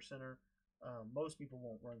I'm under center. Most people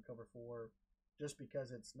won't run cover 4 just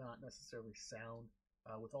because it's not necessarily sound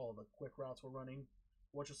with all of the quick routes we're running.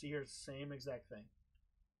 What you'll see here is the same exact thing.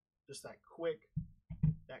 Just that quick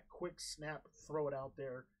snap, throw it out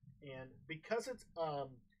there. And because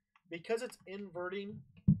it's inverting,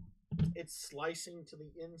 it's slicing to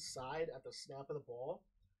the inside at the snap of the ball.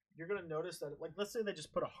 You're going to notice that, like, let's say they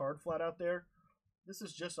just put a hard flat out there. This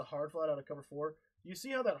is just a hard flat out of cover 4. You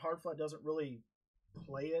see how that hard flat doesn't really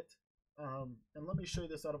play it? And let me show you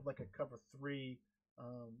this out of like a cover 3,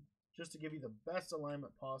 just to give you the best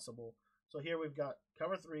alignment possible. So here we've got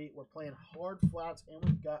cover 3. We're playing hard flats, and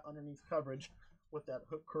we've got underneath coverage with that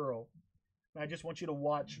hook curl. And I just want you to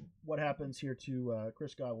watch what happens here to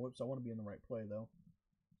Chris Godwin. Whoops, I want to be in the right play though.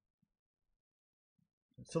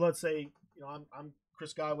 So let's say I'm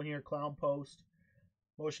Chris Godwin here, clown post,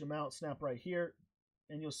 motion him out, snap right here,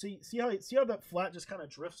 and you'll see how that flat just kind of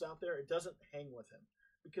drifts out there. It doesn't hang with him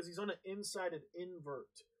because he's on an inside invert.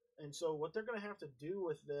 And so what they're going to have to do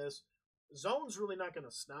with this, zone's really not going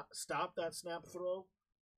to stop that snap throw.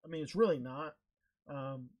 I mean, it's really not.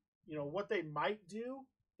 What they might do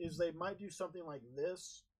is they might do something like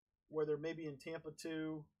this, where they're maybe in Tampa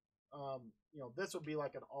 2. This would be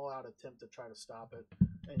like an all-out attempt to try to stop it.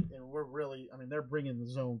 And we're really, they're bringing the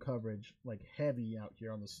zone coverage like heavy out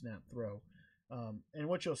here on the snap throw. And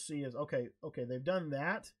what you'll see is, okay, they've done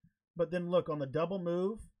that. But then look, on the double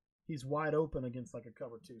move, he's wide open against like a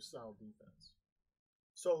cover 2 style defense.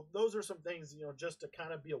 So those are some things, just to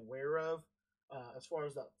kind of be aware of as far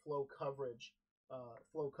as that flow coverage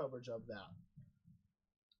of that.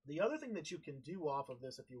 The other thing that you can do off of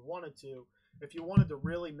this, if you wanted to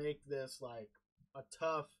really make this like a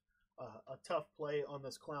tough play on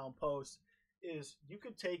this clown post, is you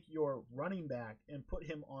could take your running back and put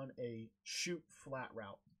him on a shoot flat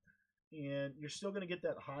route, and you're still going to get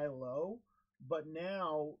that high-low, but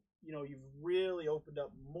now you've really opened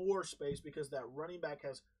up more space because that running back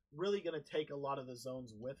has really going to take a lot of the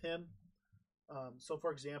zones with him. So,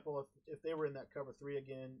 for example, if they were in that cover 3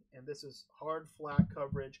 again, and this is hard flat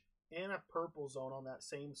coverage and a purple zone on that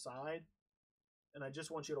same side, and I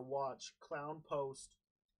just want you to watch clown post,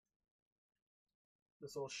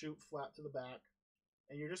 this little shoot flat to the back,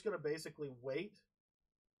 and you're just going to basically wait,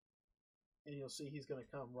 and you'll see he's going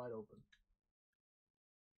to come right open.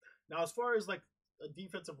 Now, as far as like a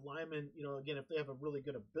defensive lineman, you know, again, if they have a really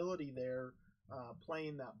good ability there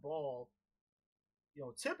playing that ball, you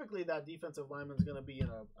know, typically that defensive lineman is going to be in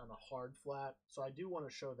a hard flat. So I do want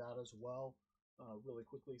to show that as well really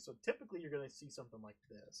quickly. So typically you're going to see something like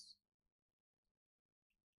this.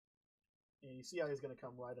 And you see how he's going to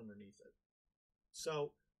come right underneath it.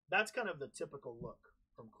 So that's kind of the typical look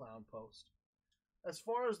from clown post. As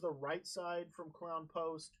far as the right side from clown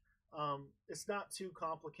post, it's not too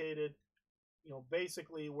complicated. You know,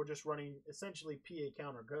 basically we're just running essentially PA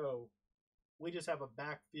counter go. We just have a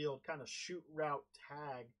backfield kind of shoot route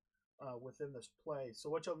tag within this play. So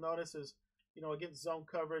what you'll notice is, you know, against zone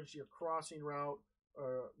coverage, your crossing route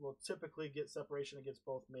will typically get separation against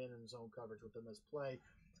both man and zone coverage within this play.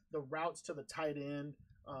 The routes to the tight end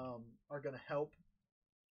are going to help.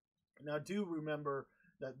 Now, do remember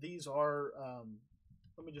that these are,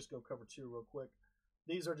 let me just go cover 2 real quick.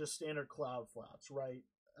 These are just standard cloud flats, right?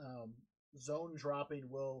 Zone dropping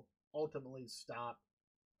will ultimately stop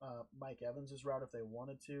Mike Evans' route if they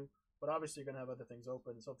wanted to, but obviously you're going to have other things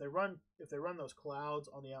open. So if they run those clouds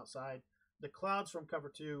on the outside, the clouds from cover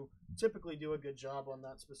 2 typically do a good job on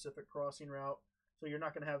that specific crossing route. So you're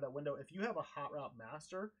not going to have that window. If you have a hot route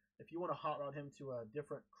master, if you want to hot route him to a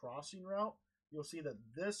different crossing route, you'll see that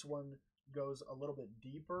this one goes a little bit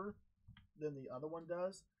deeper than the other one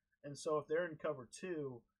does. And so if they're in cover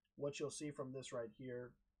 2, what you'll see from this right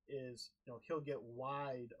here is, you know, he'll get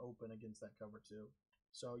wide open against that cover 2.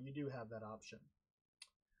 So you do have that option.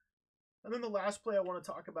 And then the last play I want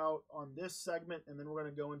to talk about on this segment, and then we're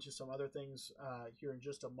going to go into some other things here in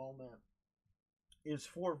just a moment, is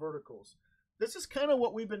 4 verticals. This is kind of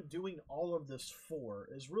what we've been doing all of this for,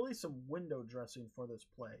 is really some window dressing for this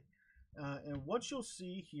play. And what you'll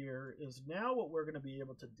see here is now what we're going to be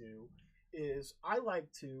able to do is I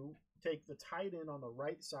like to take the tight end on the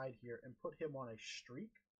right side here and put him on a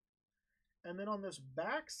streak. And then on this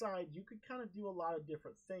back side, you could kind of do a lot of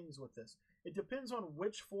different things with this. It depends on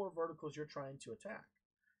which 4 verticals you're trying to attack.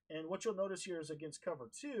 And what you'll notice here is against cover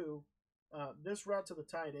 2, this route to the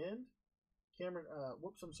tight end,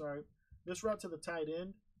 this route to the tight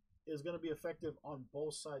end is going to be effective on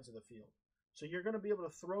both sides of the field. So you're going to be able to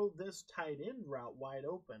throw this tight end route wide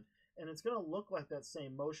open, and it's going to look like that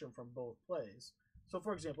same motion from both plays. So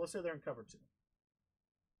for example, let's say they're in cover 2.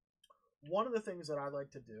 One of the things that I like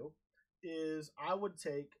to do is I would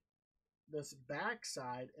take this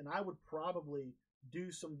backside and I would probably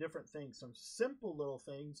do some different things, some simple little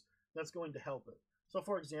things that's going to help it. So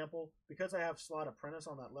for example, because I have slot apprentice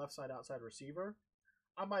on that left side outside receiver,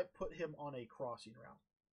 I might put him on a crossing route,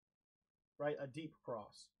 right? A deep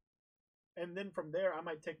cross. And then from there, I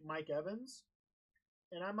might take Mike Evans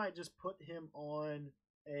and I might just put him on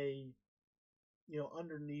a, you know,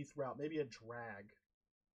 underneath route, maybe a drag.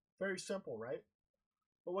 Very simple, right?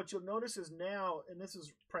 But what you'll notice is now, and this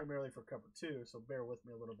is primarily for cover 2, so bear with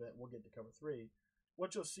me a little bit. We'll get to cover 3.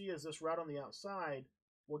 What you'll see is this route on the outside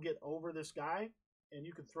will get over this guy, and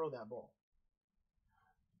you can throw that ball.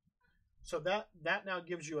 So that now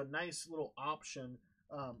gives you a nice little option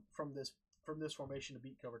from this formation to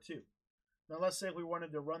beat cover 2. Now let's say we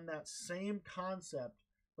wanted to run that same concept,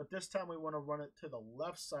 but this time we want to run it to the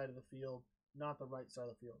left side of the field, not the right side of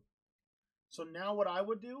the field. So now what I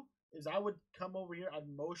would do is I would come over here, I'd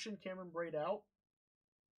motion Cameron Braid out,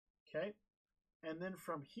 okay? And then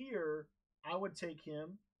from here, I would take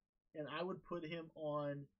him and I would put him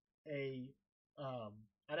on a,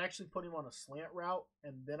 I'd actually put him on a slant route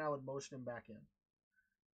and then I would motion him back in.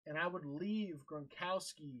 And I would leave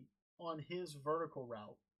Gronkowski on his vertical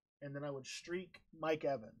route and then I would streak Mike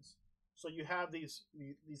Evans. So you have these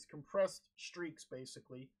compressed streaks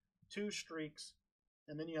basically, 2 streaks,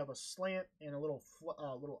 and then you have a slant and a little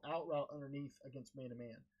out route underneath against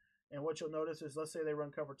man-to-man. And what you'll notice is, let's say they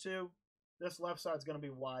run cover 2, this left side is going to be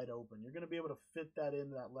wide open. You're going to be able to fit that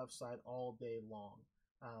into that left side all day long.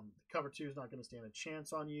 Cover 2 is not going to stand a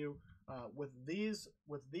chance on you. With these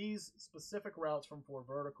specific routes from 4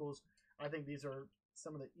 verticals, I think these are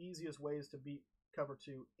some of the easiest ways to beat cover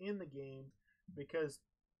 2 in the game because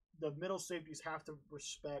the middle safeties have to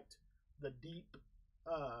respect the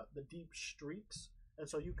deep streaks. And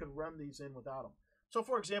so you can run these in without them. So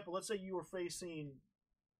for example, let's say you were facing,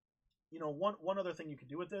 you know, one other thing you could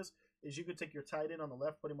do with this is you could take your tight end on the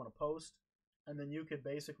left, put him on a post, and then you could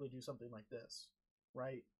basically do something like this,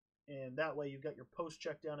 right? And that way you've got your post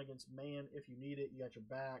check down against man if you need it. You got your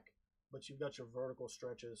back, but you've got your vertical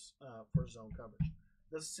stretches for zone coverage.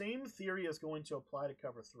 The same theory is going to apply to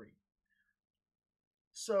cover 3.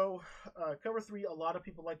 So cover 3, a lot of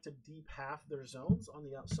people like to deep half their zones on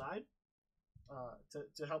the outside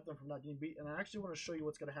to help them from not getting beat. And I actually want to show you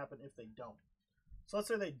what's going to happen if they don't. So let's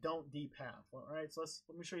say they don't deep half. All right, so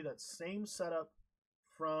let me show you that same setup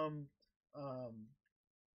from the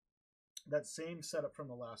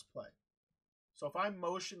last play. So if I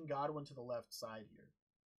motion Godwin to the left side here,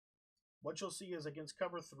 what you'll see is against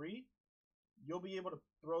cover 3, you'll be able to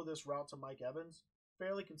throw this route to Mike Evans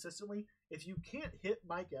fairly consistently. If you can't hit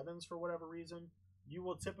Mike Evans for whatever reason, you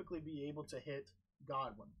will typically be able to hit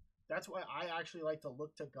Godwin. That's why I actually like to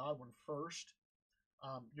look to Godwin first.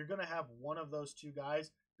 You're going to have one of those two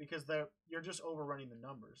guys because you're just overrunning the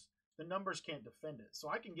numbers. The numbers can't defend it. So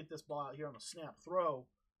I can get this ball out here on a snap throw.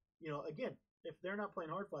 Again, if they're not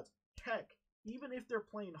playing hard flats, heck, even if they're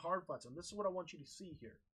playing hard flats, and this is what I want you to see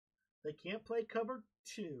here. They can't play cover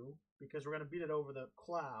 2 because we're going to beat it over the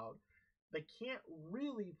cloud. They can't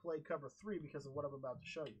really play cover 3 because of what I'm about to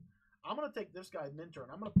show you. I'm going to take this guy, Minter,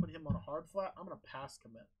 and I'm going to put him on a hard flat. I'm going to pass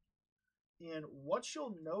commit. And what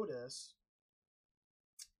you'll notice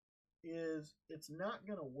is it's not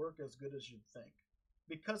going to work as good as you'd think.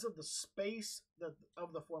 Because of the space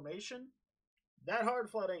of the formation, that hard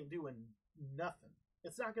flat ain't doing nothing.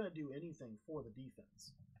 It's not going to do anything for the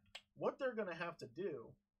defense. What they're going to have to do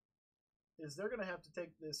is they're going to have to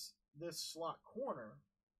take this slot corner,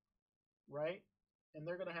 right? And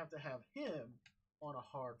they're going to have him on a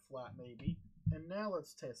hard flat maybe. And now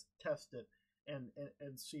let's test it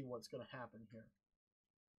and see what's going to happen here.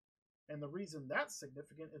 And the reason that's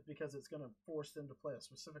significant is because it's going to force them to play a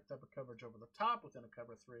specific type of coverage over the top within a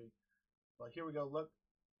cover 3. But here we go. Look,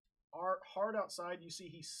 our hard outside, you see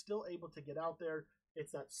he's still able to get out there.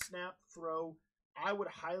 It's that snap throw. I would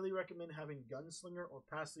highly recommend having Gunslinger or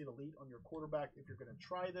Pass Lead Elite on your quarterback if you're going to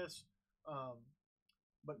try this.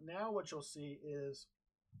 But now what you'll see is,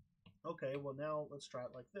 okay, well now let's try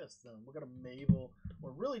it like this. Then we're going to Mabel.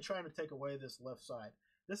 We're really trying to take away this left side.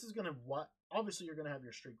 This is going to, obviously you're going to have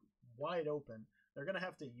your streak wide open. They're going to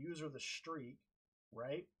have to user the streak,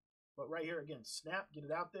 right? But right here, again, snap, get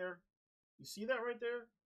it out there. You see that right there?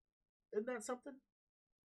 Isn't that something?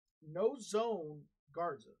 No zone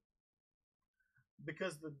guards it.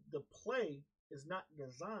 Because the play is not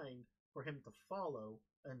designed for him to follow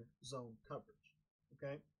a zone coverage.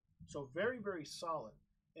 Okay? So very, very solid.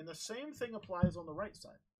 And the same thing applies on the right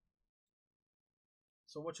side.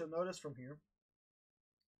 So what you'll notice from here,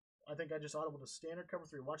 I think I just audible to standard cover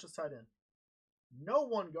 3. Watch this tight end. No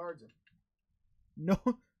one guards him. No,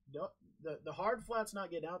 the hard flat's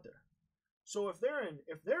not getting out there. So if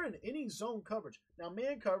they're in any zone coverage, now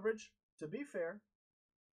man coverage, to be fair,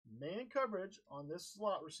 man coverage on this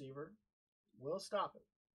slot receiver will stop it.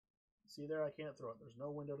 See there, I can't throw it. There's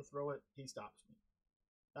no window to throw it. He stops me.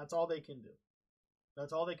 That's all they can do.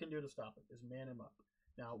 That's all they can do to stop it is man him up.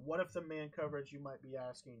 Now, what if the man coverage, you might be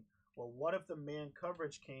asking, well, what if the man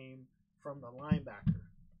coverage came from the linebacker?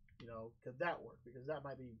 Could that work? Because that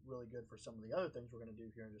might be really good for some of the other things we're going to do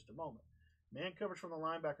here in just a moment. Man coverage from the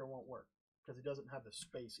linebacker won't work because he doesn't have the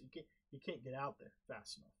space. He can't get out there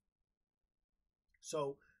fast enough.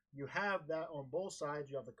 So you have that on both sides.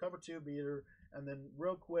 You have the cover 2 beater, and then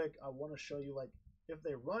real quick, I want to show you, like, if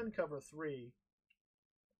they run cover 3,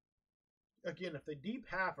 again, if they deep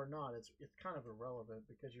half or not, it's kind of irrelevant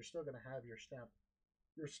because you're still going to have your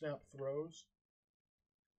snap throws.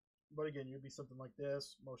 But again, you'd be something like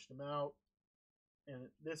this, motion them out, and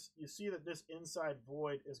this, you see that this inside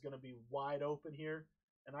void is going to be wide open here,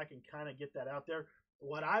 and I can kind of get that out there.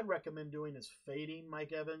 What I'd recommend doing is fading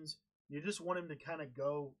Mike Evans. You just want him to kind of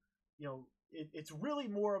go, it's really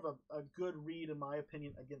more of a good read, in my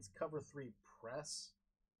opinion, against cover 3 press.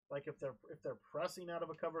 Like if they're pressing out of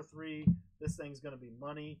a cover 3, this thing's going to be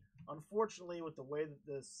money. Unfortunately, with the way that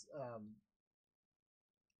this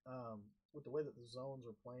the zones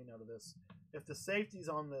are playing out of this, if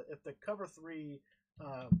the cover 3,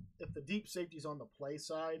 if the deep safety's on the play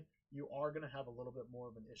side, you are going to have a little bit more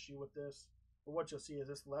of an issue with this. But what you'll see is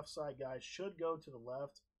this left side guy should go to the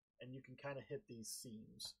left, and you can kind of hit these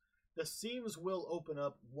seams. The seams will open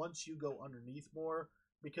up once you go underneath more,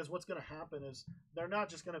 because what's going to happen is they're not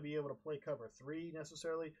just going to be able to play cover 3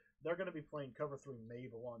 necessarily. They're going to be playing cover 3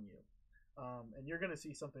 Mabel on you. And you're going to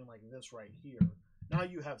see something like this right here. Now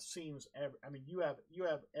you have seams. You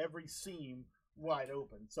have every seam wide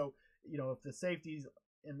open. So, if the safeties,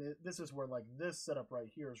 and this is where, like, this setup right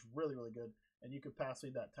here is really, really good. And you could pass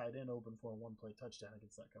lead that tight end open for a 1-play touchdown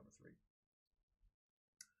against that cover 3.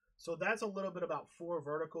 So that's a little bit about 4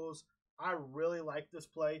 verticals. I really like this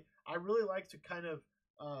play. I really like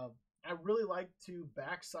to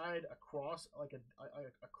backside across, like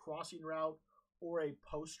a crossing route or a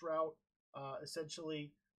post route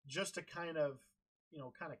essentially just to kind of,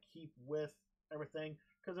 kind of keep with everything.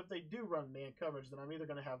 Because if they do run man coverage, then I'm either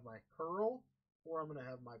going to have my curl or I'm going to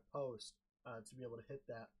have my post to be able to hit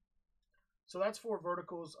that. So that's 4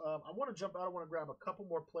 verticals. I want to jump out. I want to grab a couple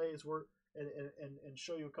more plays and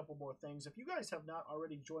show you a couple more things. If you guys have not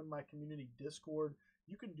already joined my community Discord,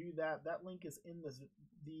 you can do that. That link is in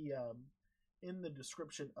the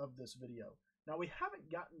description of this video. Now, we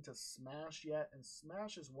haven't gotten to Smash yet, and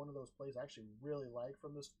Smash is one of those plays I actually really like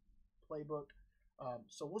from this playbook.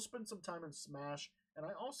 So we'll spend some time in Smash, and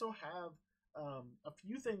I also have a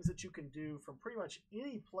few things that you can do from pretty much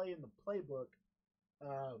any play in the playbook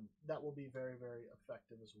that will be very, very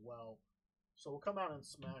effective as well. So we'll come out and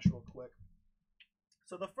Smash real quick.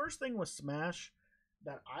 So the first thing with Smash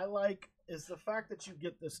that I like is the fact that you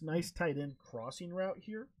get this nice tight end crossing route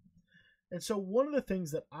here. And so one of the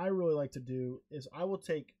things that I really like to do is I will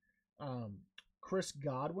take Chris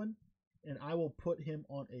Godwin and I will put him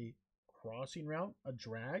on a crossing route, a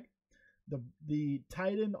drag. The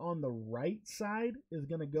tight end on the right side is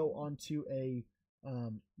going to go onto a,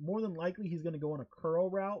 more than likely he's going to go on a curl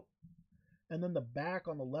route. And then the back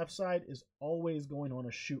on the left side is always going on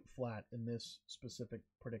a shoot flat in this specific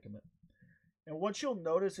predicament. And what you'll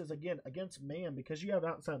notice is, again, against man, because you have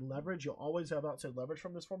outside leverage, you'll always have outside leverage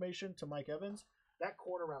from this formation to Mike Evans. That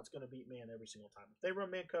corner route's going to beat man every single time. If they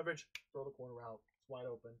run man coverage, throw the corner route. It's wide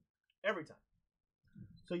open every time.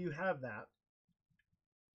 So you have that.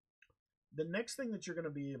 The next thing that you're going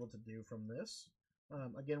to be able to do from this,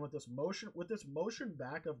 again, with this motion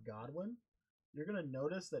back of Godwin, you're going to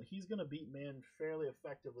notice that he's going to beat man fairly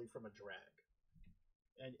effectively from a drag.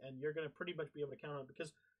 And you're going to pretty much be able to count on it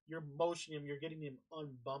because you're motioning him, you're getting him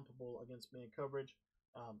unbumpable against man coverage,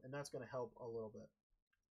 and that's going to help a little bit.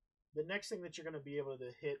 The next thing that you're going to be able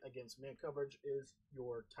to hit against man coverage is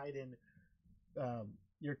your tight end.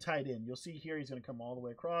 You'll see here he's going to come all the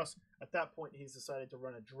way across. At that point, he's decided to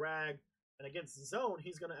run a drag, and against zone,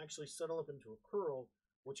 he's going to actually settle up into a curl,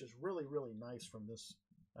 which is really, really nice from this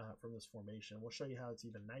formation. We'll show you how it's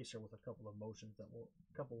even nicer with a couple of motions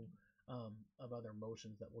of other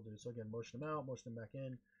motions that we'll do. So again, motion him out, motion him back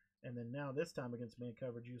in, and then now this time against man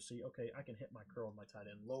coverage, you see, okay, I can hit my curl with my tight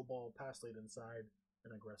end, low ball, pass lead inside,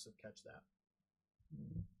 and aggressive catch that.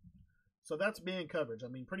 So that's man coverage. I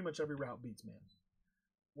mean, pretty much every route beats man.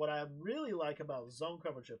 What I really like about zone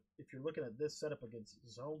coverage, if you're looking at this setup against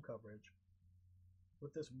zone coverage,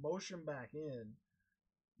 with this motion back in,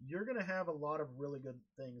 you're gonna have a lot of really good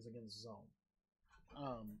things against zone.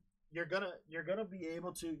 You're gonna be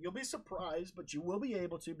able to. You'll be surprised, but you will be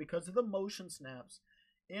able to, because of the motion snaps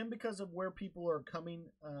and because of where people are coming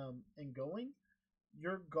and going.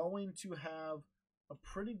 You're going to have a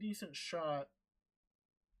pretty decent shot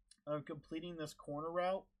of completing this corner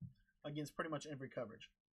route against pretty much every coverage.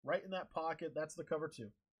 Right in that pocket, that's the cover 2.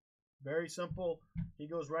 Very simple. He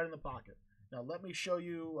goes right in the pocket. Now let me show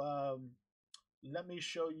you. Let me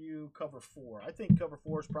show you cover 4. I think cover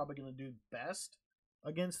 4 is probably going to do best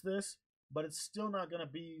against this, but it's still not going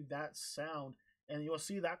to be that sound. And you'll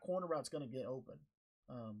see that corner route's going to get open.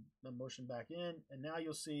 The motion back in, and now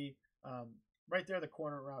you'll see right there the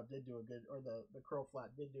corner route did do a good, or the curl flat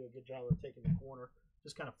did do a good job of taking the corner,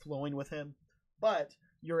 just kind of flowing with him. But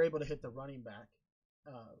you're able to hit the running back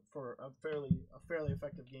for a fairly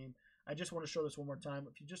effective game. I just want to show this one more time.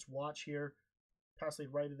 If you just watch here, pass lead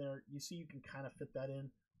right in there, you see you can kind of fit that in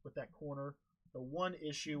with that corner. The one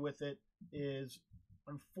issue with it is,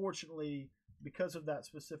 unfortunately, because of that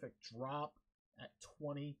specific drop at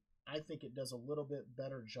 20, I think it does a little bit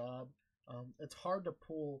better job. It's hard to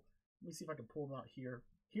pull. Let me see if I can pull him out here.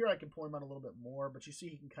 Here I can pull him out a little bit more, but you see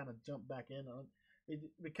he can kind of jump back in on it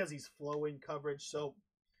because he's flowing coverage. So,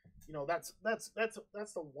 that's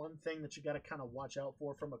the one thing that you got to kind of watch out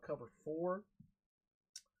for from a cover 4.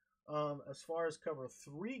 As far as cover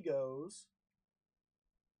 3 goes,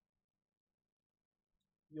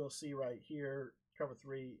 you'll see right here, cover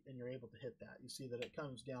 3, and you're able to hit that. You see that it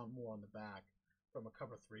comes down more on the back from a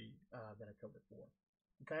cover 3 than a cover 4.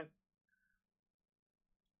 Okay?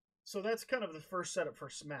 So that's kind of the first setup for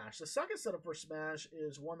Smash. The second setup for Smash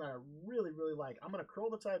is one that I really, really like. I'm going to curl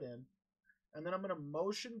the tight end, and then I'm going to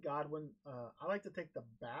motion Godwin. I like to take the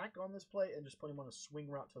back on this play and just put him on a swing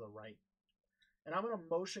route to the right. And I'm going to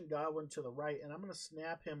motion Godwin to the right, and I'm going to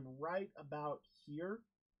snap him right about here.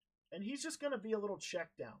 And he's just going to be a little check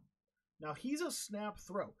down. Now, he's a snap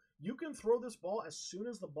throw. You can throw this ball as soon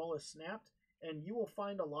as the ball is snapped, and you will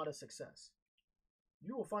find a lot of success.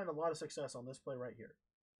 You will find a lot of success on this play right here.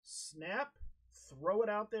 Snap, throw it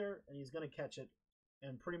out there, and he's going to catch it.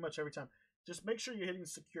 And pretty much every time. Just make sure you're hitting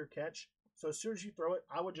secure catch So as soon as you throw it,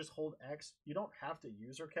 I would just hold X. You don't have to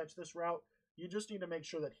use or catch this route. You just need to make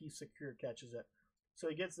sure that he secure catches it. So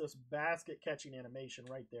he gets this basket catching animation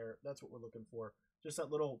right there. That's what we're looking for. Just that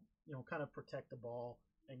little, kind of protect the ball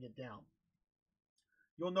and get down.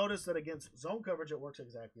 You'll notice that against zone coverage, it works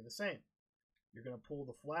exactly the same. You're going to pull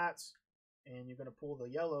the flats, and you're going to pull the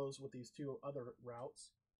yellows with these two other routes,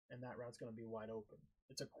 and that route's going to be wide open.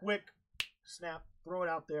 It's a quick snap, throw it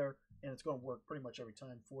out there, and it's going to work pretty much every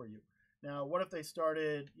time for you. Now, what if they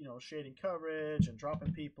started, shading coverage and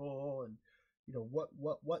dropping people, and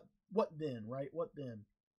what then, right? What then?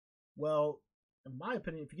 Well, in my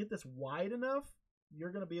opinion, if you get this wide enough,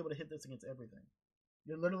 you're going to be able to hit this against everything.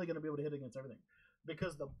 You're literally going to be able to hit against everything,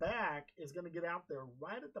 because the back is going to get out there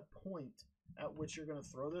right at the point at which you're going to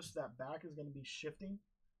throw this. That back is going to be shifting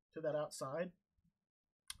to that outside.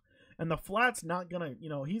 And the flat's not going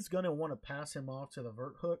to, he's going to want to pass him off to the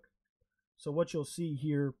vert hook. So what you'll see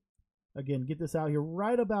here, again, get this out here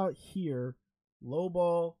right about here, low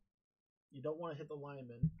ball. You don't want to hit the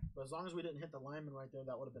lineman, but as long as we didn't hit the lineman right there,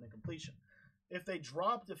 that would have been a completion. If they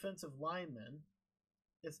drop defensive linemen,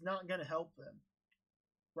 it's not going to help them.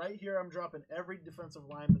 Right here, I'm dropping every defensive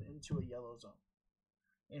lineman into a yellow zone.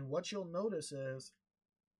 And what you'll notice is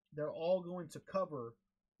they're all going to cover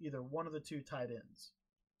either one of the two tight ends.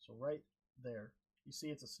 So right there, you see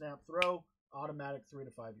it's a snap throw, automatic 3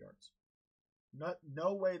 to 5 yards.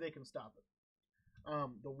 No way they can stop it.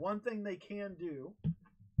 The one thing they can do,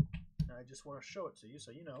 and I just want to show it to you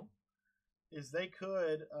so you know, is they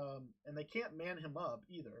could, and they can't man him up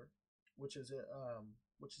either, which is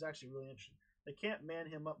actually really interesting. They can't man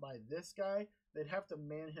him up by this guy. They'd have to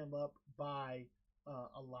man him up by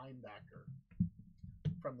a linebacker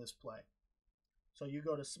from this play. So you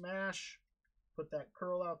go to smash, put that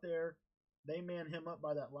curl out there. They man him up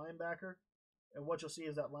by that linebacker. And what you'll see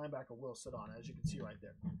is that linebacker will sit on it, as you can see right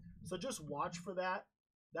there. So just watch for that.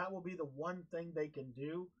 That will be the one thing they can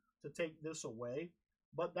do to take this away.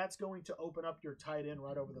 But that's going to open up your tight end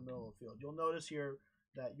right over the middle of the field. You'll notice here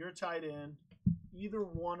that your tight end, either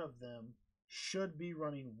one of them, should be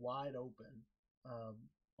running wide open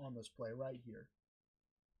on this play right here.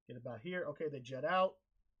 Get about here. Okay, they jet out.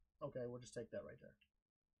 Okay, we'll just take that right there.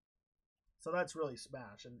 So that's really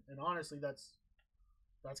smash. And honestly, that's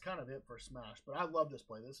kind of it for smash. But I love this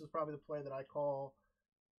play. This is probably the play that I call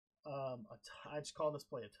I just call this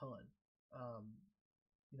play a ton.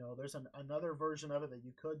 There's another version of it that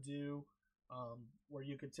you could do where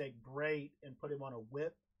you could take Brait and put him on a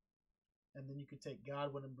whip. And then you could take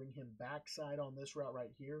Godwin and bring him backside on this route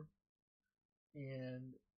right here.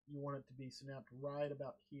 And you want it to be snapped right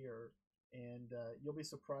about here. And you'll be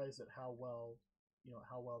surprised at how well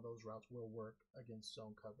those routes will work against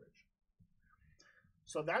zone coverage.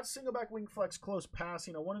 So that's single back wing flex close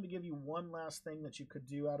passing. I wanted to give you one last thing that you could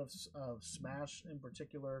do out of smash in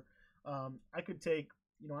particular. I could take,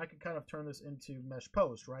 I could kind of turn this into mesh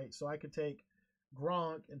post, right? So I could take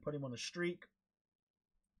Gronk and put him on a streak.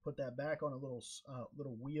 Put that back on a little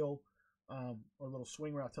wheel or a little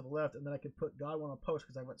swing route to the left, and then I could put Godwin on a post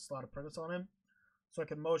because I went slot apprentice on him. So I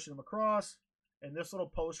can motion him across, and this little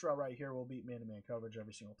post route right here will beat man-to-man coverage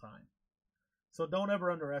every single time. So don't ever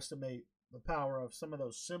underestimate the power of some of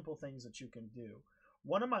those simple things that you can do.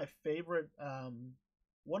 One of my favorite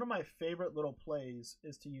little plays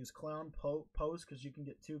is to use clown post because you can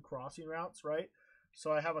get two crossing routes, right?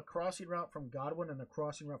 So I have a crossing route from Godwin and a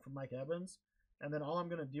crossing route from Mike Evans. And then all I'm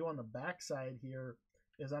going to do on the backside here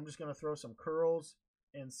is I'm just going to throw some curls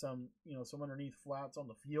and some underneath flats on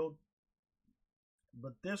the field.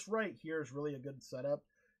 But this right here is really a good setup.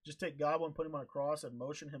 Just take Godwin, put him on a cross, and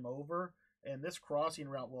motion him over. And this crossing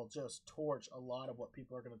route will just torch a lot of what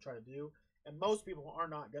people are going to try to do. And most people are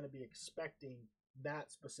not going to be expecting that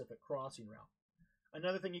specific crossing route.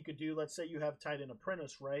 Another thing you could do, let's say you have tight end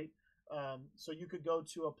apprentice, right? So you could go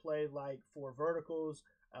to a play like 4 verticals.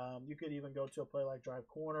 You could even go to a play like drive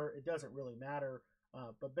corner. It doesn't really matter.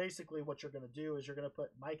 But basically what you're going to do is you're going to put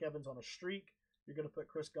Mike Evans on a streak. You're going to put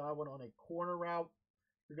Chris Godwin on a corner route.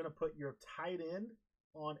 You're going to put your tight end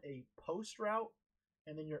on a post route.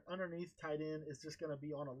 And then your underneath tight end is just going to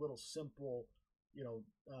be on a little simple,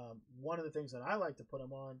 one of the things that I like to put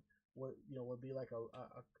him on would be like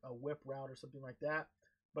a whip route or something like that.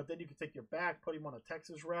 But then you can take your back, put him on a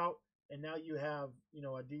Texas route. And now you have,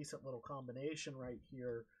 a decent little combination right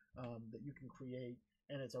here that you can create.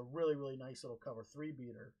 And it's a really, really nice little cover 3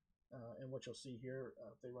 beater. And what you'll see here,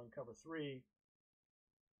 if they run cover 3,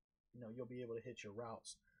 you'll be able to hit your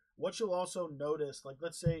routes. What you'll also notice, like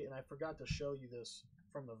let's say, and I forgot to show you this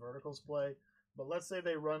from the verticals play, but let's say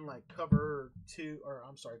they run like cover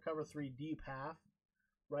 3 deep half,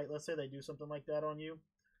 right? Let's say they do something like that on you.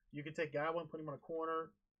 You can take Godwin, put him on a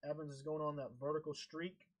corner. Evans is going on that vertical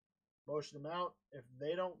streak. Motion them out. If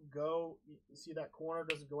they don't go, you see that corner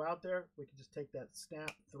doesn't go out there, we can just take that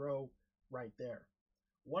snap throw right there.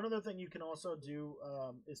 One other thing you can also do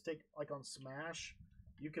is take, like on smash,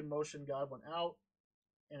 you can motion Godwin out,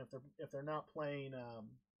 and if they're not playing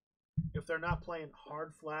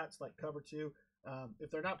hard flats like cover two, if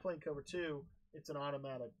they're not playing cover two, it's an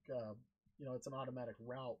automatic it's an automatic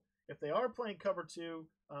route. If they are playing cover two,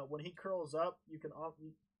 when he curls up, you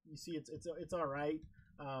see it's all right.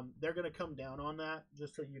 They're going to come down on that,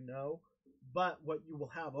 just so you know. But what you will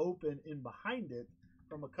have open in behind it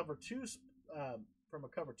from a cover two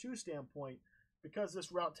standpoint, because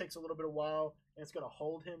this route takes a little bit of while and it's going to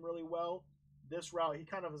hold him really well. This route, he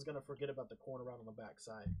kind of is going to forget about the corner route on the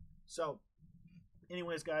backside. So,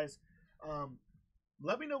 anyways, guys,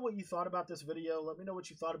 let me know what you thought about this video. Let me know what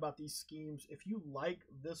you thought about these schemes. If you like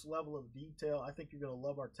this level of detail, I think you're going to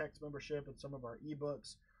love our text membership and some of our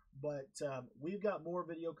ebooks. But we've got more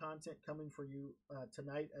video content coming for you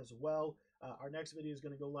tonight as well. Our next video is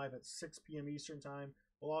going to go live at 6 p.m. Eastern Time.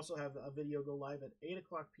 We'll also have a video go live at 8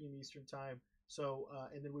 o'clock p.m. Eastern Time. So,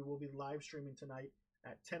 and then we will be live streaming tonight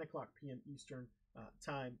at 10 o'clock p.m. Eastern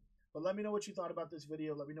Time. But let me know what you thought about this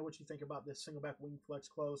video. Let me know what you think about this single back wing flex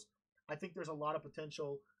close. I think there's a lot of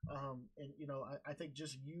potential, and I think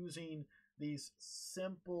just using these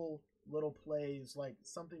simple little plays, like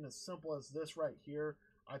something as simple as this right here,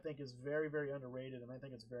 I think is very, very underrated, and I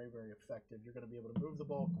think it's very, very effective. You're going to be able to move the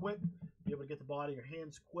ball quick, be able to get the ball out of your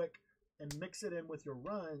hands quick, and mix it in with your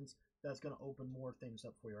runs. That's going to open more things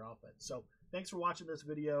up for your offense. So thanks for watching this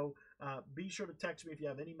video. Be sure to text me if you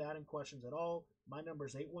have any Madden questions at all. My number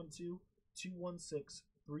is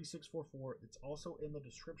 812-216-3644. It's also in the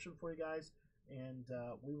description for you guys. And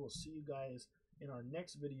we will see you guys in our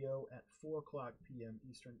next video at 4 o'clock p.m.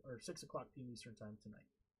 Eastern, or 6 o'clock p.m. Eastern Time tonight.